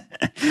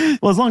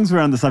 Well, as long as we're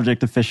on the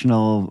subject of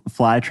fictional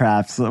fly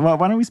traps, why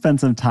don't we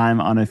spend some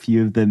time on a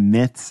few of the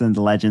myths and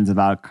legends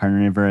about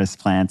carnivorous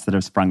plants that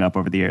have sprung up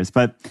over the years.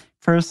 But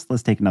first,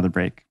 let's take another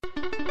break.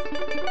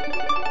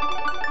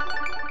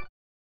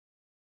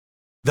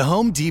 The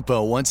Home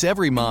Depot wants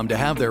every mom to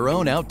have their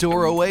own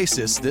outdoor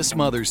oasis this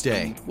Mother's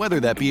Day, whether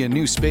that be a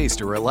new space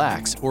to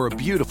relax or a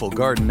beautiful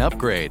garden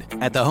upgrade.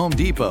 At the Home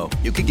Depot,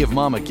 you can give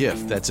mom a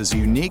gift that's as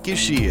unique as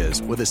she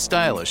is, with a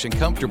stylish and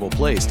comfortable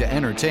place to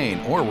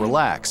entertain or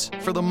relax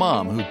for the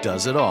mom who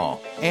does it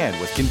all. And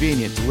with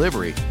convenient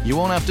delivery, you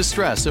won't have to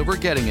stress over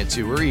getting it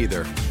to her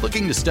either.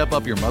 Looking to step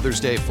up your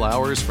Mother's Day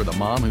flowers for the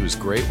mom who's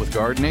great with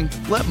gardening?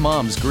 Let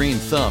Mom's green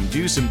thumb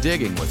do some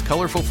digging with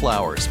colorful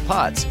flowers,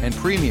 pots, and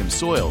premium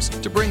soils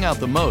to bring out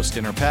the most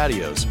in her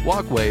patios,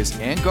 walkways,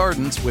 and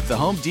gardens with the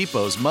Home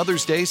Depot's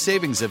Mother's Day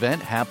Savings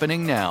Event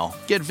happening now.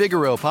 Get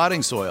Vigoro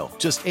potting soil,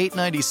 just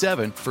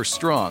 $8.97 for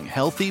strong,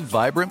 healthy,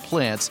 vibrant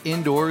plants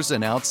indoors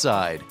and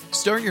outside.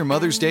 Start your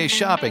Mother's Day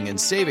shopping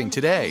and saving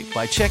today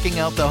by checking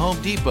out the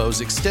Home Depot's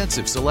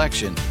extensive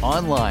selection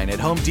online at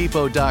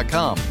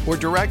homedepot.com or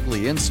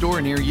directly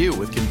in-store near you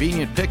with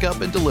convenient pickup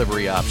and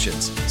delivery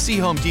options. See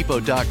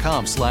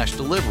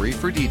homedepot.com/delivery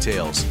for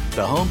details.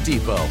 The Home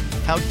Depot,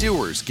 how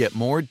doers get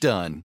more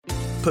done.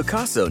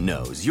 Pacaso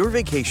knows your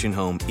vacation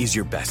home is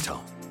your best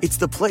home. It's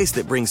the place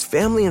that brings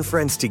family and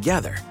friends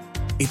together.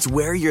 It's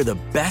where you're the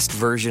best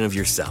version of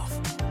yourself.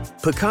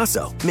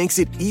 Pacaso makes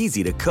it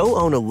easy to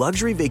co-own a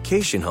luxury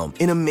vacation home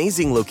in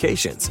amazing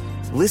locations.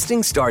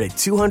 Listings start at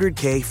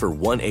 $200K for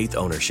 1/8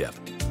 ownership.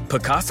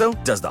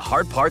 Pacaso does the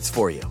hard parts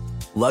for you.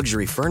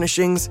 Luxury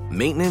furnishings,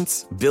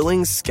 maintenance,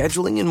 billings,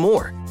 scheduling, and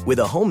more. With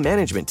a home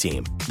management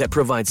team that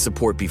provides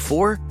support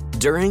before,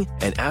 during,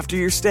 and after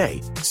your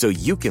stay so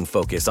you can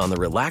focus on the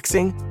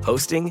relaxing,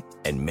 hosting,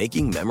 and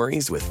making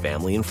memories with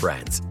family and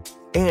friends.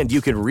 And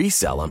you can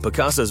resell on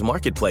Pacaso's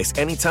marketplace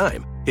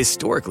anytime,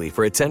 historically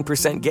for a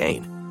 10%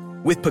 gain.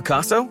 With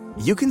Pacaso,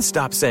 you can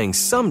stop saying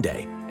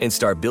someday and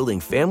start building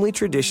family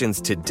traditions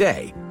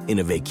today in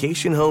a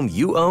vacation home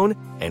you own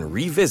and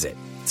revisit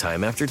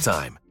time after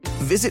time.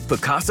 Visit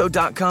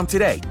Pacaso.com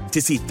today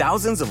to see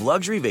thousands of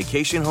luxury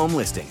vacation home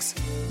listings.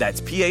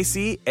 That's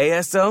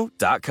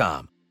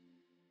PACASO.com.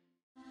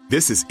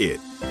 This is it.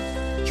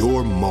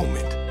 Your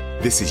moment.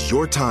 This is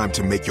your time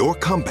to make your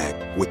comeback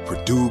with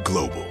Purdue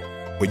Global.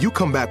 When you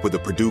come back with a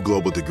Purdue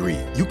Global degree,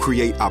 you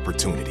create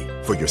opportunity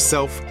for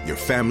yourself, your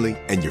family,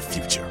 and your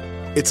future.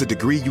 It's a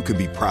degree you can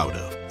be proud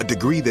of, a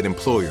degree that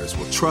employers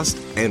will trust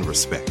and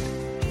respect.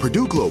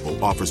 Purdue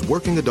Global offers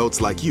working adults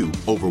like you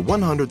over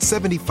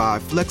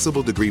 175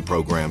 flexible degree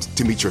programs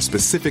to meet your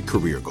specific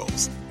career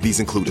goals. These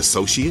include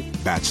associate,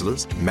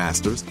 bachelor's,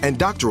 master's, and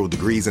doctoral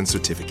degrees and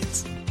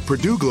certificates.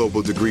 Purdue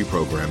Global degree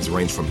programs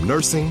range from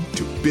nursing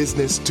to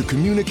business to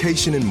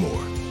communication and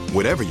more.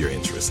 Whatever your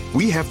interest,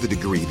 we have the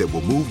degree that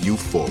will move you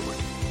forward.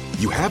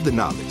 You have the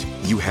knowledge,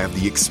 you have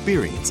the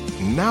experience.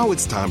 Now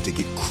it's time to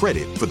get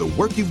credit for the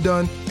work you've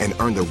done and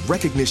earn the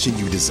recognition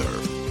you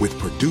deserve with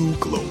Purdue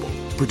Global,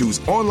 Purdue's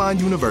online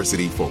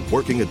university for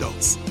working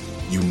adults.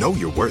 You know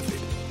you're worth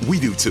it. We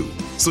do too.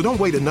 So don't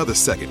wait another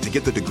second to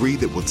get the degree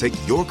that will take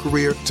your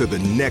career to the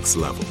next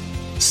level.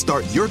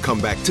 Start your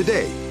comeback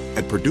today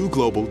at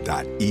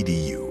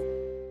purdueglobal.edu.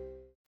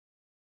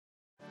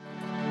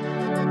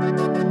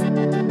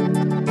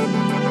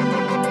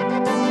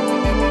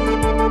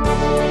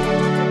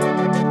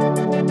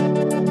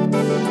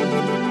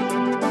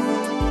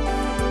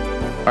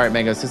 All right,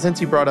 Mango, so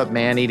since you brought up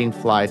man-eating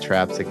fly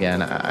traps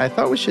again, I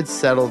thought we should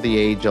settle the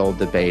age-old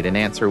debate and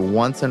answer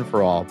once and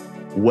for all,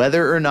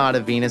 whether or not a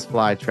Venus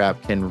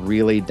flytrap can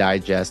really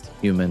digest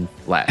human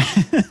flesh.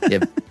 You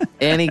have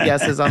any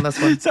guesses on this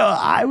one? So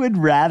I would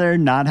rather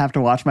not have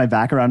to watch my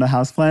back around a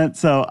houseplant.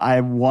 So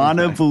I want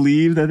to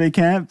believe that they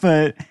can't,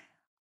 but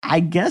I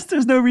guess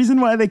there's no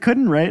reason why they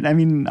couldn't, right? I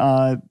mean,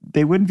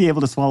 they wouldn't be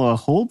able to swallow a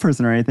whole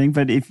person or anything,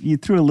 but if you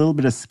threw a little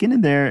bit of skin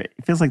in there, it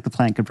feels like the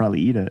plant could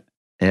probably eat it.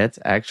 It's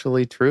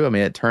actually true. I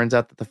mean, it turns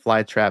out that the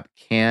flytrap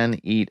can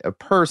eat a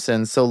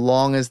person so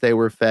long as they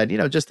were fed,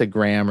 just a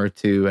gram or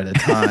two at a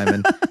time.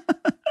 And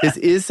this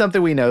is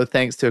something we know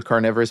thanks to a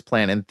carnivorous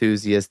plant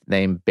enthusiast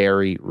named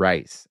Barry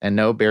Rice. And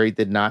no, Barry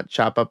did not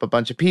chop up a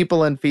bunch of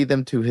people and feed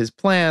them to his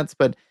plants,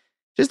 but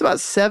just about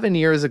 7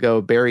 years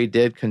ago, Barry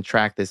did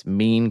contract this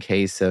mean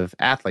case of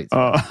athlete's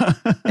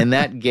foot, and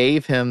that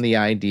gave him the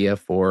idea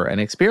for an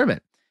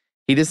experiment.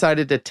 He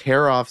decided to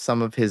tear off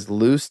some of his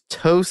loose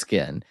toe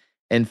skin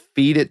and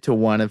feed it to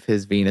one of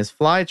his Venus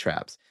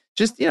flytraps,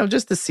 just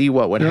to see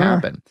what would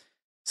happen.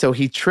 So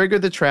he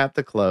triggered the trap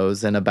to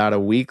close, and about a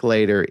week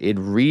later, it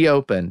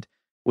reopened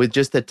with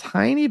just a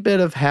tiny bit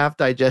of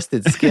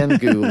half-digested skin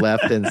goo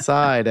left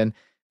inside, and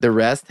the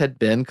rest had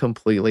been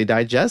completely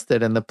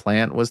digested, and the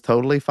plant was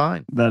totally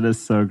fine. That is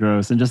so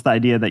gross. And just the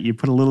idea that you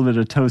put a little bit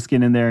of toe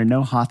skin in there,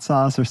 no hot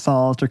sauce or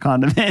salt or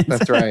condiments.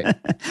 That's right.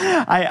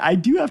 I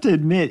do have to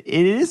admit,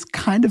 it is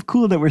kind of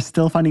cool that we're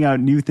still finding out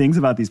new things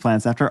about these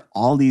plants after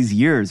all these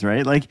years,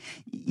 right? Like,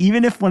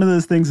 even if one of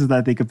those things is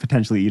that they could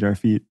potentially eat our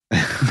feet.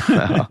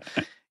 Well,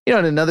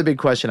 and another big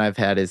question I've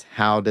had is,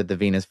 how did the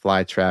Venus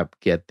flytrap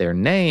get their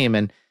name?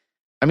 And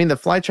I mean, the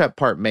flytrap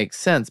part makes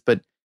sense, but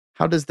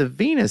how does the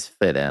Venus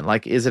fit in?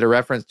 Like, is it a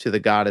reference to the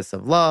goddess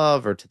of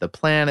love or to the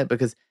planet?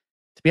 Because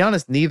to be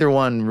honest, neither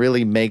one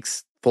really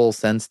makes full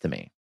sense to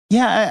me.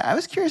 Yeah, I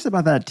was curious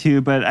about that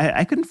too, but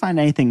I couldn't find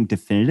anything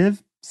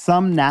definitive.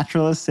 Some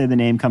naturalists say the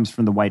name comes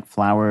from the white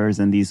flowers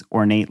and these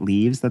ornate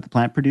leaves that the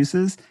plant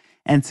produces.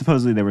 And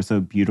supposedly they were so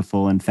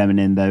beautiful and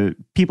feminine that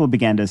people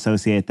began to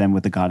associate them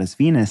with the goddess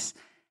Venus.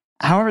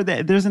 However,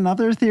 there's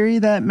another theory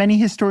that many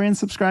historians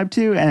subscribe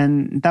to,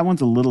 and that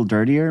one's a little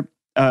dirtier.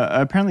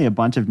 Apparently, a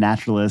bunch of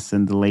naturalists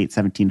in the late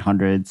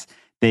 1700s,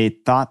 they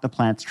thought the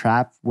plant's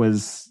trap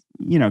was,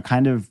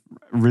 kind of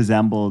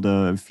resembled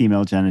a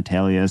female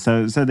genitalia.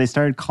 So they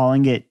started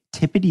calling it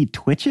tippity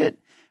twitchit,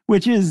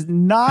 which is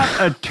not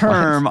a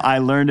term I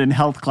learned in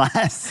health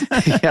class.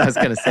 Yeah, I was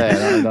going to say,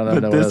 I don't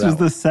know. But this was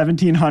the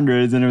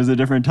 1700s, and it was a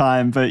different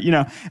time. But,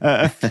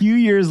 a few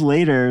years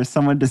later,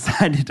 someone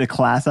decided to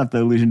class up the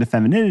illusion to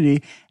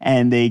femininity,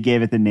 and they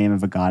gave it the name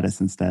of a goddess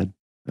instead.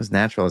 Those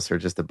naturalists are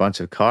just a bunch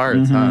of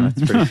cards, huh?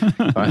 That's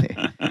pretty funny.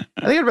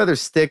 I think I'd rather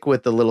stick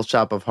with the Little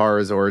Shop of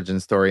Horrors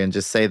origin story and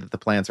just say that the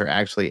plants are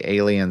actually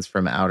aliens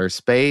from outer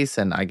space,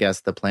 and I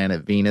guess the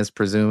planet Venus,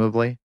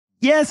 presumably.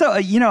 Yeah, so,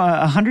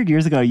 100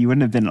 years ago, you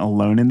wouldn't have been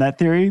alone in that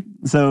theory.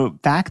 So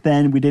back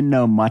then, we didn't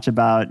know much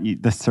about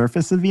the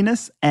surface of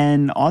Venus,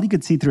 and all you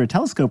could see through a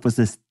telescope was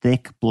this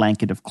thick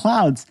blanket of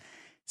clouds.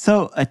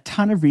 So a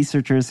ton of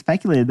researchers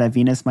speculated that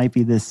Venus might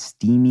be this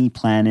steamy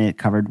planet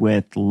covered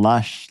with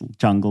lush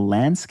jungle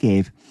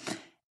landscape.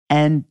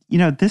 And,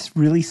 this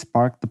really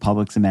sparked the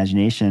public's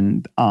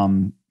imagination.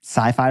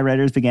 Sci-fi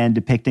writers began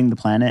depicting the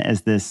planet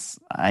as this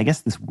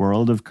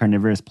world of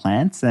carnivorous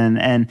plants.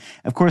 And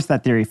of course,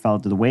 that theory fell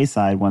to the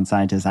wayside when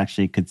scientists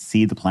actually could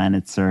see the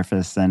planet's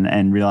surface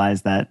and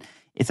realized that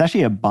it's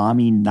actually a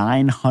balmy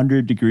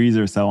 900 degrees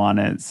or so on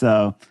it.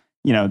 So,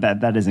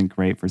 that isn't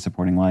great for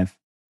supporting life.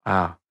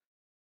 Wow.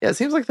 Yeah, it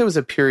seems like there was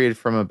a period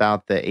from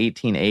about the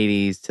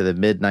 1880s to the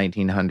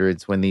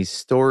mid-1900s when these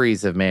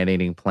stories of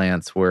man-eating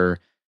plants were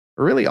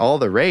really all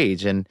the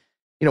rage. And,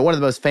 one of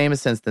the most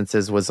famous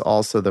instances was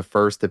also the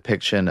first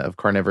depiction of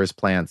carnivorous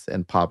plants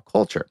in pop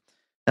culture.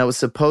 Now, it was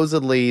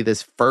supposedly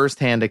this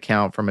first-hand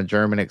account from a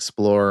German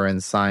explorer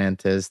and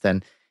scientist.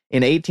 And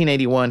in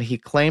 1881, he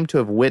claimed to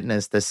have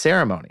witnessed a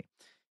ceremony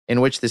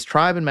in which this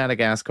tribe in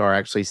Madagascar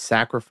actually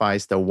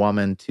sacrificed a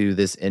woman to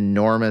this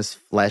enormous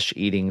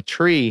flesh-eating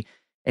tree.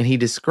 And he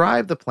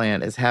described the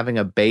plant as having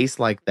a base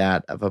like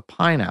that of a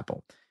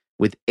pineapple,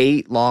 with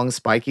 8 long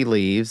spiky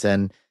leaves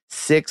and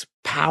 6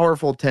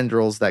 powerful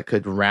tendrils that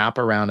could wrap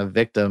around a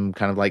victim,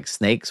 kind of like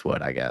snakes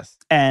would, I guess.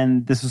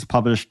 And this was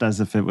published as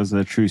if it was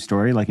a true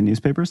story, like in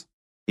newspapers?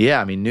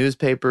 Yeah, I mean,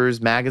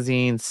 newspapers,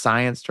 magazines,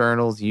 science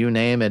journals, you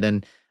name it.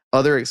 And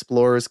other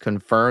explorers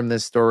confirmed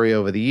this story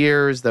over the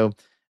years, though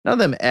none of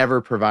them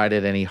ever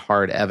provided any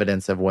hard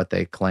evidence of what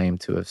they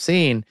claimed to have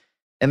seen.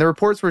 And the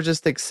reports were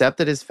just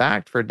accepted as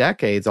fact for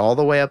decades, all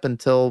the way up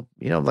until,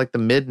 like the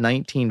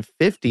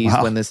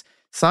mid-1950s, when this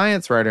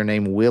science writer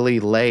named Willy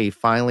Ley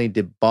finally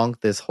debunked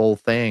this whole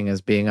thing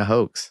as being a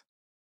hoax.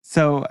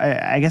 So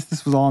I guess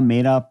this was all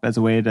made up as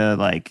a way to,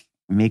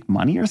 make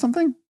money or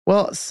something?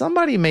 Well,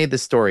 somebody made the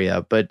story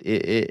up, but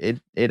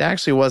it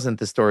actually wasn't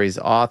the story's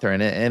author.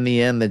 And in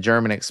the end, the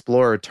German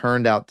explorer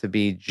turned out to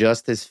be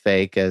just as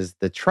fake as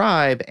the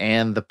tribe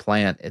and the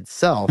plant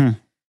itself.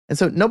 And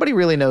so nobody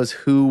really knows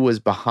who was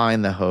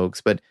behind the hoax,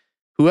 but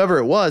whoever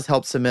it was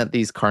helped cement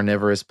these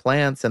carnivorous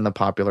plants in the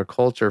popular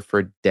culture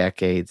for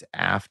decades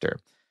after.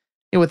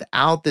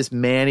 without this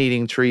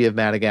man-eating tree of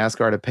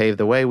Madagascar to pave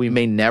the way, we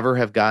may never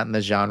have gotten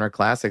the genre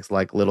classics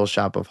like Little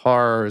Shop of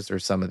Horrors or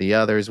some of the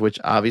others, which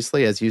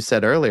obviously, as you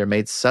said earlier,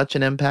 made such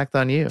an impact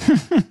on you.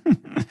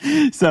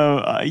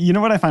 So, you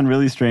know what I find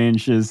really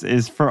strange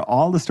is for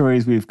all the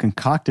stories we've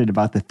concocted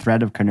about the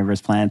threat of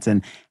carnivorous plants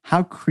and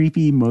how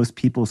creepy most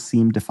people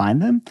seem to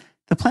find them,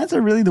 the plants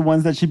are really the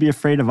ones that should be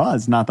afraid of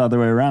us, not the other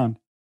way around.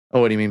 Oh,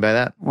 what do you mean by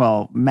that?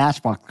 Well,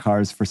 Matchbox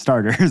cars for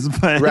starters.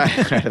 But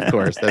right, of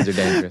course. Those are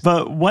dangerous.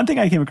 But one thing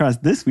I came across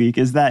this week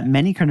is that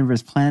many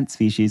carnivorous plant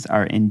species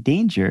are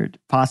endangered,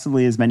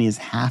 possibly as many as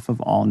half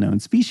of all known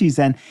species.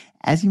 And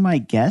as you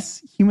might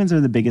guess, humans are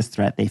the biggest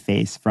threat they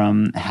face,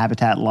 from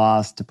habitat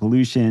loss to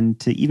pollution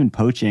to even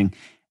poaching.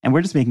 And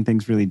we're just making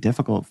things really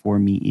difficult for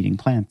meat-eating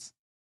plants.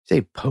 You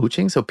say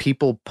poaching? So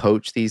people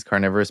poach these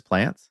carnivorous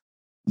plants?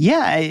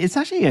 Yeah, it's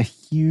actually a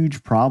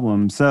huge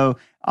problem. So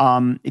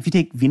if you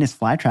take Venus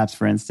flytraps,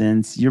 for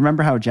instance, you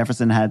remember how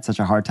Jefferson had such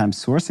a hard time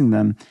sourcing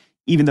them,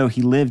 even though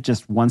he lived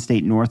just one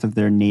state north of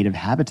their native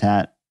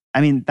habitat.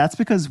 I mean, that's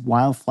because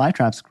wild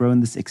flytraps grow in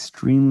this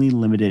extremely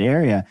limited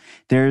area.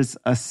 There's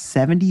a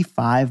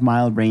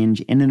 75-mile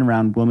range in and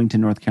around Wilmington,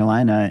 North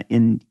Carolina,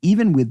 and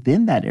even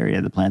within that area,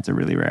 the plants are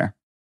really rare.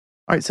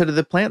 All right, so do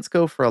the plants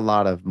go for a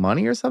lot of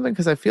money or something?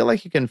 Because I feel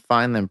like you can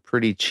find them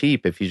pretty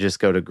cheap if you just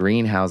go to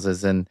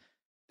greenhouses, and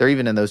they're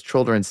even in those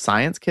children's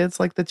science kits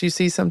like that you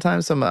see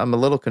sometimes. So I'm a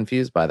little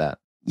confused by that.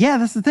 Yeah,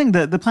 that's the thing.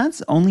 The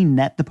plants only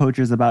net the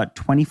poachers about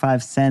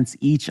 25 cents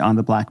each on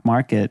the black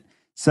market.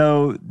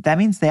 So that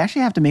means they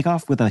actually have to make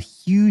off with a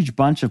huge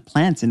bunch of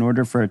plants in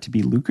order for it to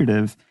be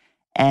lucrative.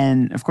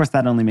 And of course,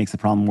 that only makes the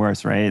problem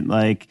worse, right?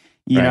 Like,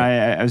 you know,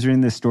 I was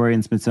reading this story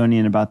in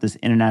Smithsonian about this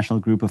international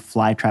group of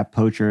flytrap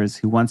poachers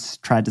who once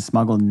tried to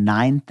smuggle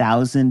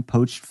 9,000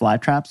 poached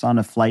flytraps on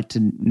a flight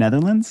to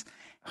Netherlands.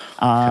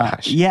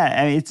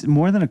 Yeah, it's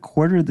more than a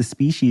quarter of the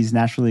species'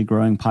 naturally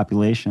growing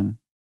population.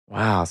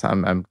 Wow. So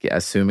I'm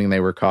assuming they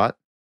were caught?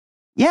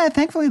 Yeah,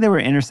 thankfully they were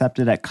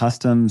intercepted at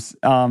customs.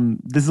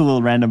 This is a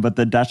little random, but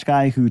the Dutch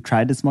guy who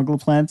tried to smuggle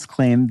plants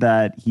claimed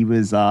that he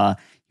was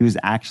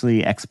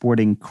actually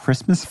exporting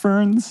Christmas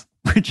ferns,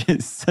 which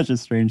is such a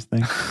strange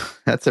thing.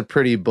 That's a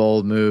pretty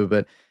bold move,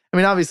 but I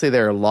mean, obviously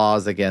there are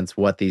laws against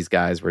what these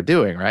guys were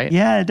doing, right?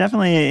 Yeah,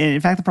 definitely. In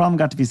fact, the problem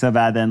got to be so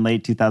bad that in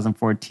late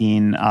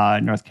 2014,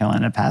 North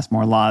Carolina passed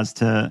more laws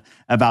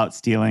about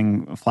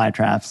stealing fly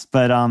traps.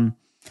 But,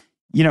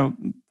 you know,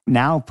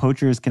 now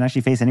poachers can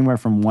actually face anywhere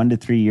from 1 to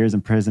 3 years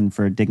in prison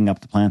for digging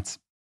up the plants.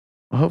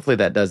 Well, hopefully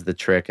that does the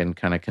trick and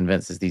kind of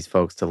convinces these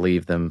folks to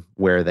leave them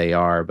where they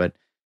are. But,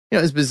 you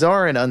know, as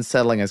bizarre and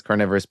unsettling as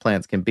carnivorous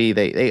plants can be,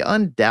 they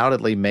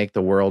undoubtedly make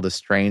the world a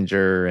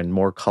stranger and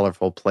more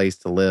colorful place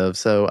to live.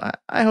 So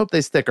I hope they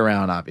stick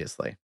around,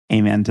 obviously.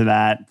 Amen to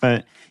that.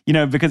 But, you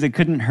know, because it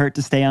couldn't hurt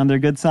to stay on their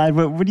good side,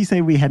 what do you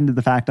say we head into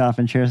the fact off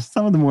and share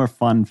some of the more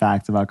fun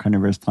facts about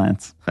carnivorous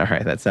plants? All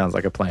right, that sounds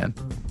like a plan.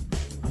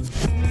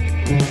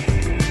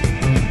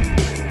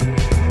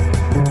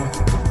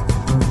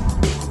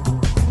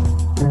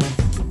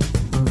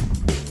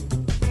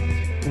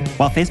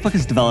 While Facebook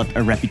has developed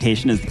a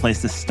reputation as the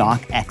place to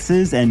stalk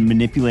exes and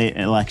manipulate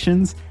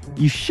elections,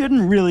 you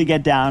shouldn't really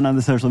get down on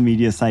the social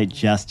media site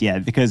just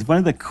yet, because one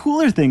of the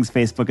cooler things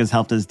Facebook has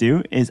helped us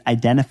do is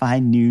identify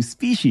new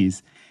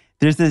species.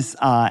 There's this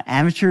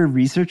amateur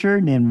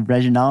researcher named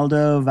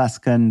Reginaldo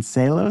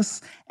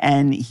Vasconcelos,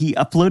 and he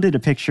uploaded a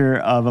picture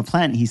of a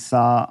plant he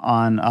saw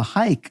on a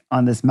hike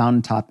on this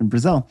mountaintop in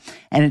Brazil.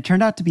 And it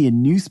turned out to be a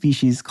new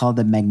species called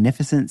the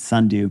magnificent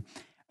sundew.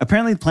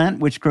 Apparently, the plant,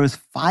 which grows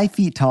 5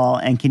 feet tall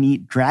and can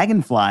eat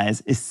dragonflies,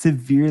 is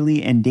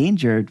severely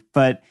endangered,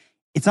 but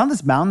it's on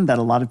this mountain that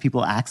a lot of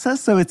people access,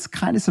 so it's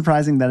kind of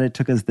surprising that it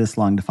took us this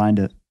long to find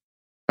it.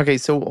 Okay,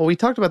 so we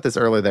talked about this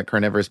earlier, that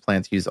carnivorous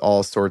plants use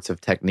all sorts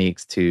of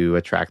techniques to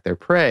attract their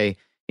prey,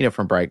 you know,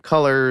 from bright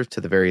colors to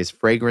the various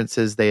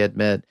fragrances they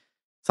emit.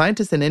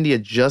 Scientists in India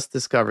just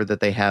discovered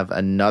that they have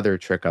another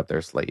trick up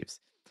their sleeves.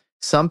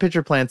 Some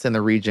pitcher plants in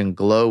the region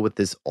glow with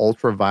this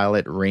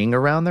ultraviolet ring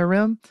around their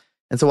rim.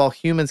 And so while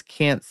humans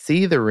can't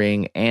see the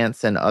ring,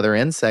 ants and other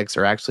insects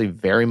are actually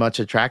very much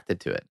attracted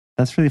to it.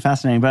 That's really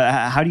fascinating. But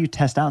how do you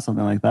test out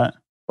something like that?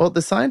 Well,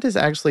 the scientists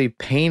actually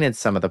painted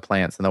some of the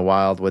plants in the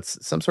wild with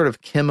some sort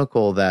of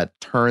chemical that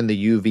turned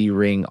the UV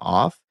ring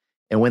off.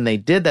 And when they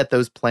did that,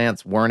 those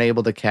plants weren't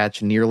able to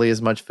catch nearly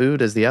as much food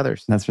as the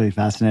others. That's really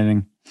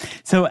fascinating.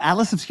 So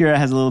Atlas Obscura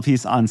has a little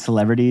piece on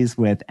celebrities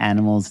with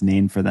animals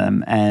named for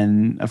them.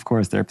 And of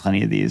course, there are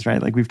plenty of these, right?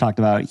 Like we've talked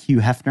about, Hugh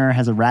Hefner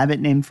has a rabbit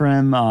named for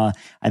him. I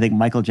think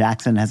Michael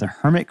Jackson has a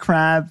hermit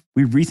crab.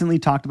 We recently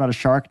talked about a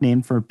shark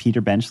named for Peter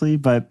Benchley.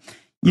 But,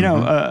 you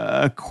know,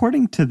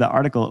 according to the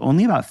article,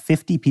 only about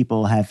 50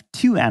 people have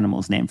 2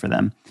 animals named for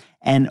them.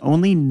 And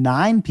only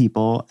 9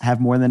 people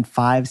have more than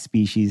 5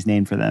 species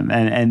named for them.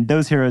 And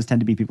those heroes tend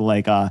to be people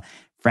like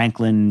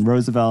Franklin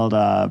Roosevelt,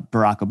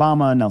 Barack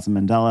Obama, Nelson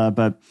Mandela.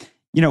 But,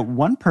 you know,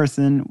 one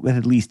person with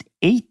at least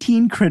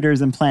 18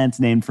 critters and plants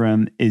named for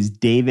him is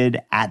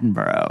David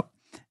Attenborough.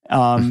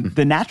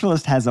 The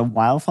naturalist has a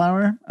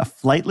wildflower, a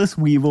flightless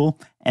weevil,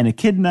 an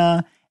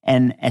echidna,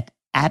 an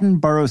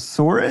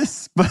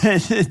Attenborosaurus, but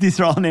these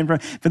are all named for.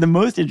 But the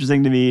most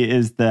interesting to me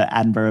is the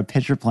Attenborough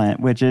pitcher plant,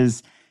 which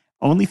is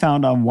only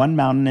found on one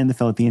mountain in the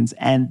Philippines.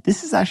 And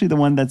this is actually the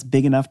one that's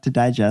big enough to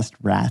digest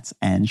rats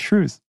and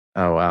shrews.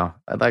 Oh, wow.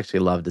 I'd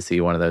actually love to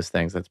see one of those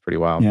things. That's pretty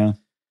wild. Yeah.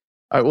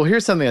 All right, well,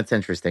 here's something that's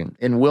interesting.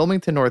 In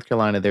Wilmington, North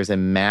Carolina, there's a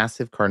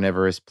massive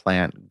carnivorous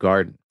plant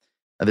garden.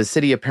 Now, the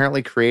city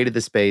apparently created the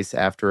space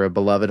after a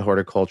beloved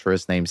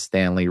horticulturist named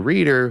Stanley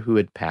Reeder, who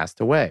had passed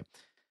away.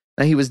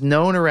 Now, he was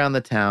known around the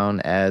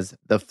town as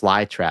the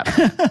flytrap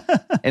man.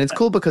 And it's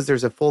cool because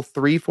there's a full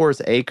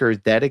 3/4 acres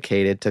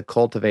dedicated to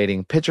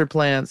cultivating pitcher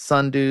plants,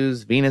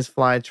 sundews, Venus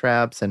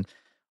flytraps, and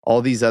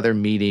all these other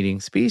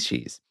meat-eating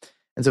species.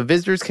 And so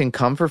visitors can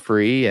come for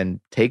free and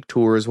take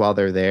tours while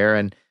they're there.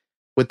 And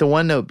with the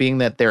one note being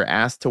that they're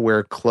asked to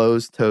wear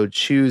closed-toed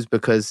shoes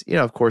because,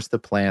 of course, the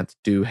plants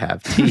do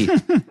have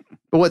teeth.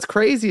 But what's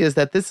crazy is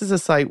that this is a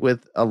site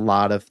with a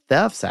lot of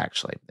thefts,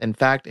 actually. In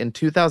fact, in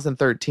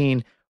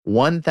 2013,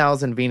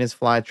 1,000 Venus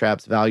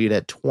flytraps valued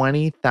at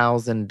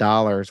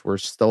 $20,000 were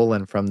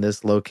stolen from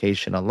this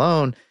location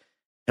alone.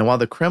 And while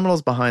the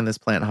criminals behind this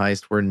plant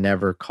heist were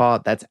never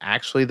caught, that's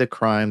actually the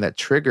crime that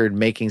triggered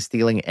making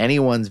stealing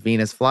anyone's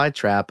Venus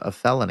flytrap a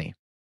felony.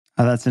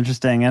 Oh, that's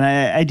interesting. And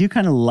I do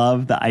kind of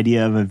love the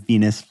idea of a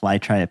Venus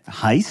flytrap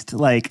heist.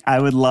 Like, I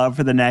would love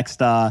for the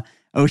next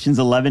Ocean's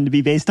 11 to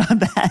be based on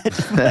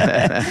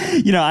that.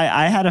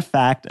 I had a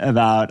fact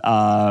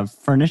about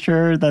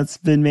furniture that's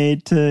been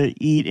made to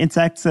eat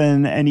insects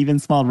and even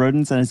small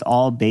rodents, and it's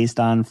all based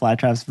on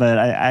flytraps. But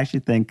I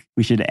actually think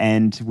we should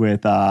end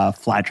with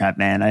Flytrap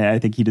Man. I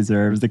think he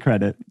deserves the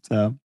credit.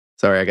 So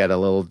sorry, I got a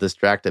little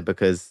distracted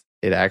because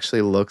it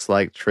actually looks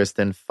like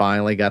Tristan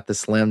finally got the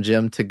Slim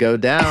Jim to go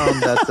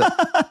down.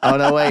 Oh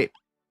no, wait!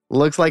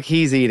 Looks like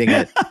he's eating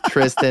it.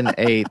 Tristan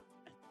ate.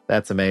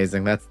 That's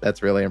amazing.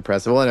 That's really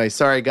impressive. Well, anyway,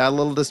 sorry, got a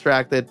little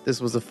distracted.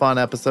 This was a fun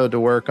episode to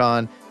work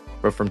on.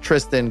 But from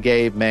Tristan,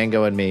 Gabe,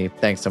 Mango, and me,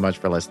 thanks so much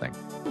for listening.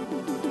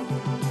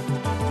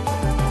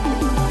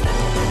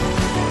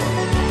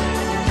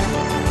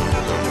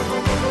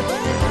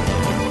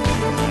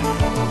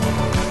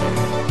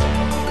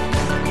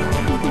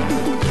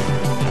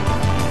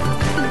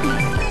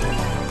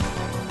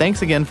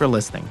 Thanks again for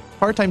listening.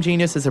 Part-Time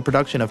Genius is a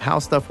production of How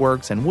Stuff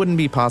Works and wouldn't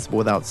be possible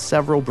without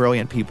several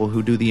brilliant people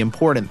who do the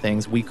important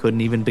things we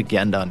couldn't even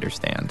begin to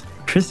understand.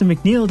 Tristan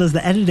McNeil does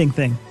the editing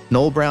thing.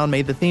 Noel Brown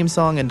made the theme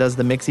song and does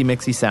the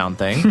mixy sound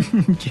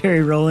thing.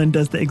 Jerry Rowland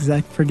does the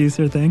exec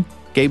producer thing.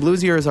 Gabe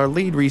Luzier is our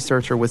lead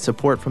researcher with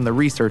support from the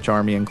research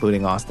army,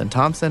 including Austin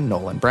Thompson,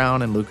 Nolan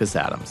Brown, and Lucas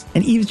Adams.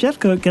 And Eves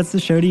Jeffcoat gets the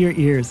show to your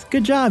ears.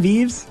 Good job,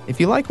 Eves. If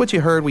you like what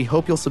you heard, we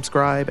hope you'll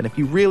subscribe. And if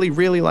you really,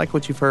 really like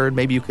what you've heard,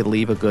 maybe you could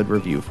leave a good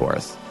review for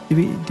us.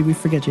 Did we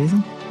forget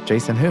Jason?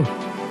 Jason who?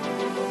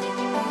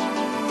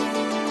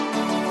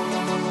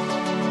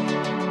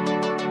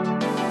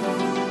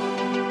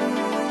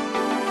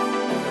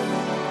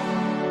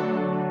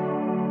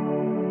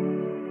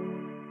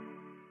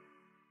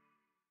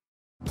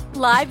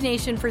 Live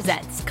Nation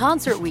presents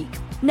Concert Week.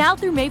 Now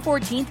through May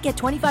 14th, get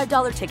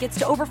 $25 tickets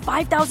to over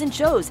 5,000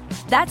 shows.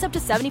 That's up to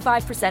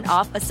 75%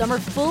 off a summer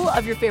full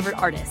of your favorite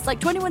artists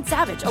like 21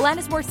 Savage,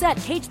 Alanis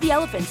Morissette, Cage the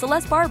Elephant,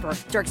 Celeste Barber,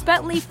 Dierks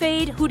Bentley,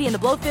 Fade, Hootie and the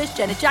Blowfish,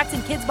 Janet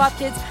Jackson, Kidz Bop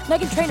Kids,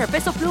 Meghan Trainor,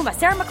 Peso Pluma,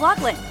 Sarah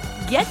McLachlan.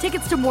 Get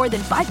tickets to more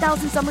than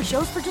 5,000 summer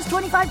shows for just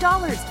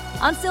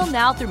 $25. On sale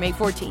now through May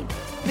 14th.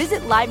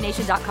 Visit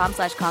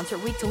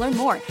LiveNation.com/Concert Week to learn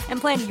more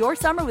and plan your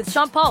summer with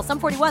Sean Paul, Sum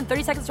 41,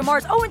 30 Seconds to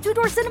Mars, and Two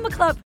Door Cinema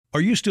Club. Are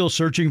you still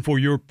searching for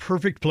your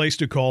perfect place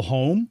to call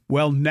home?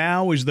 Well,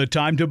 now is the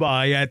time to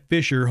buy at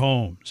Fisher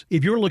Homes.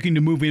 If you're looking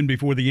to move in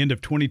before the end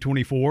of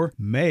 2024,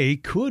 May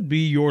could be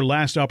your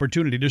last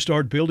opportunity to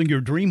start building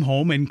your dream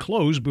home and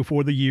close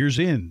before the year's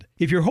end.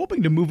 If you're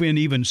hoping to move in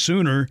even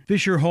sooner,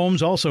 Fisher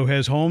Homes also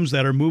has homes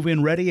that are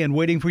move-in ready and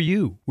waiting for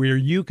you, where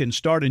you can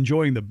start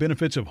enjoying the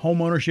benefits of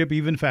homeownership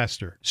even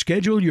faster.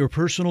 Schedule your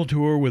personal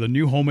tour with a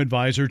new home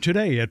advisor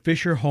today at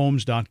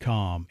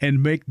FisherHomes.com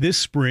and make this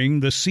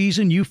spring the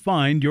season you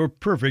find your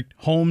perfect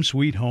home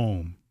sweet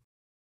home.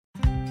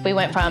 We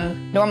went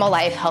from normal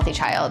life, healthy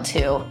child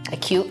to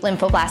acute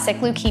lymphoblastic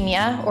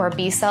leukemia, or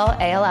B-cell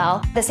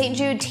ALL. The St.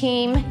 Jude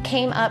team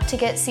came up to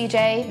get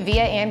CJ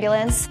via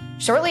ambulance.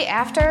 Shortly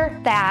after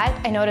that,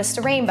 I noticed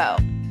a rainbow.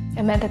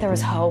 It meant that there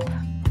was hope.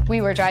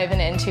 We were driving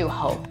into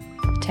hope.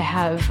 To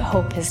have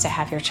hope is to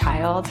have your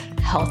child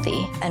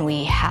healthy, and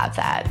we have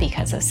that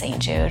because of St.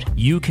 Jude.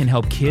 You can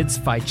help kids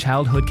fight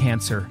childhood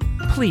cancer.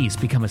 Please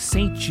become a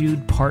St.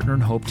 Jude Partner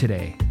in Hope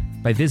today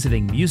by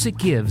visiting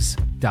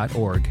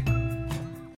musicgives.org.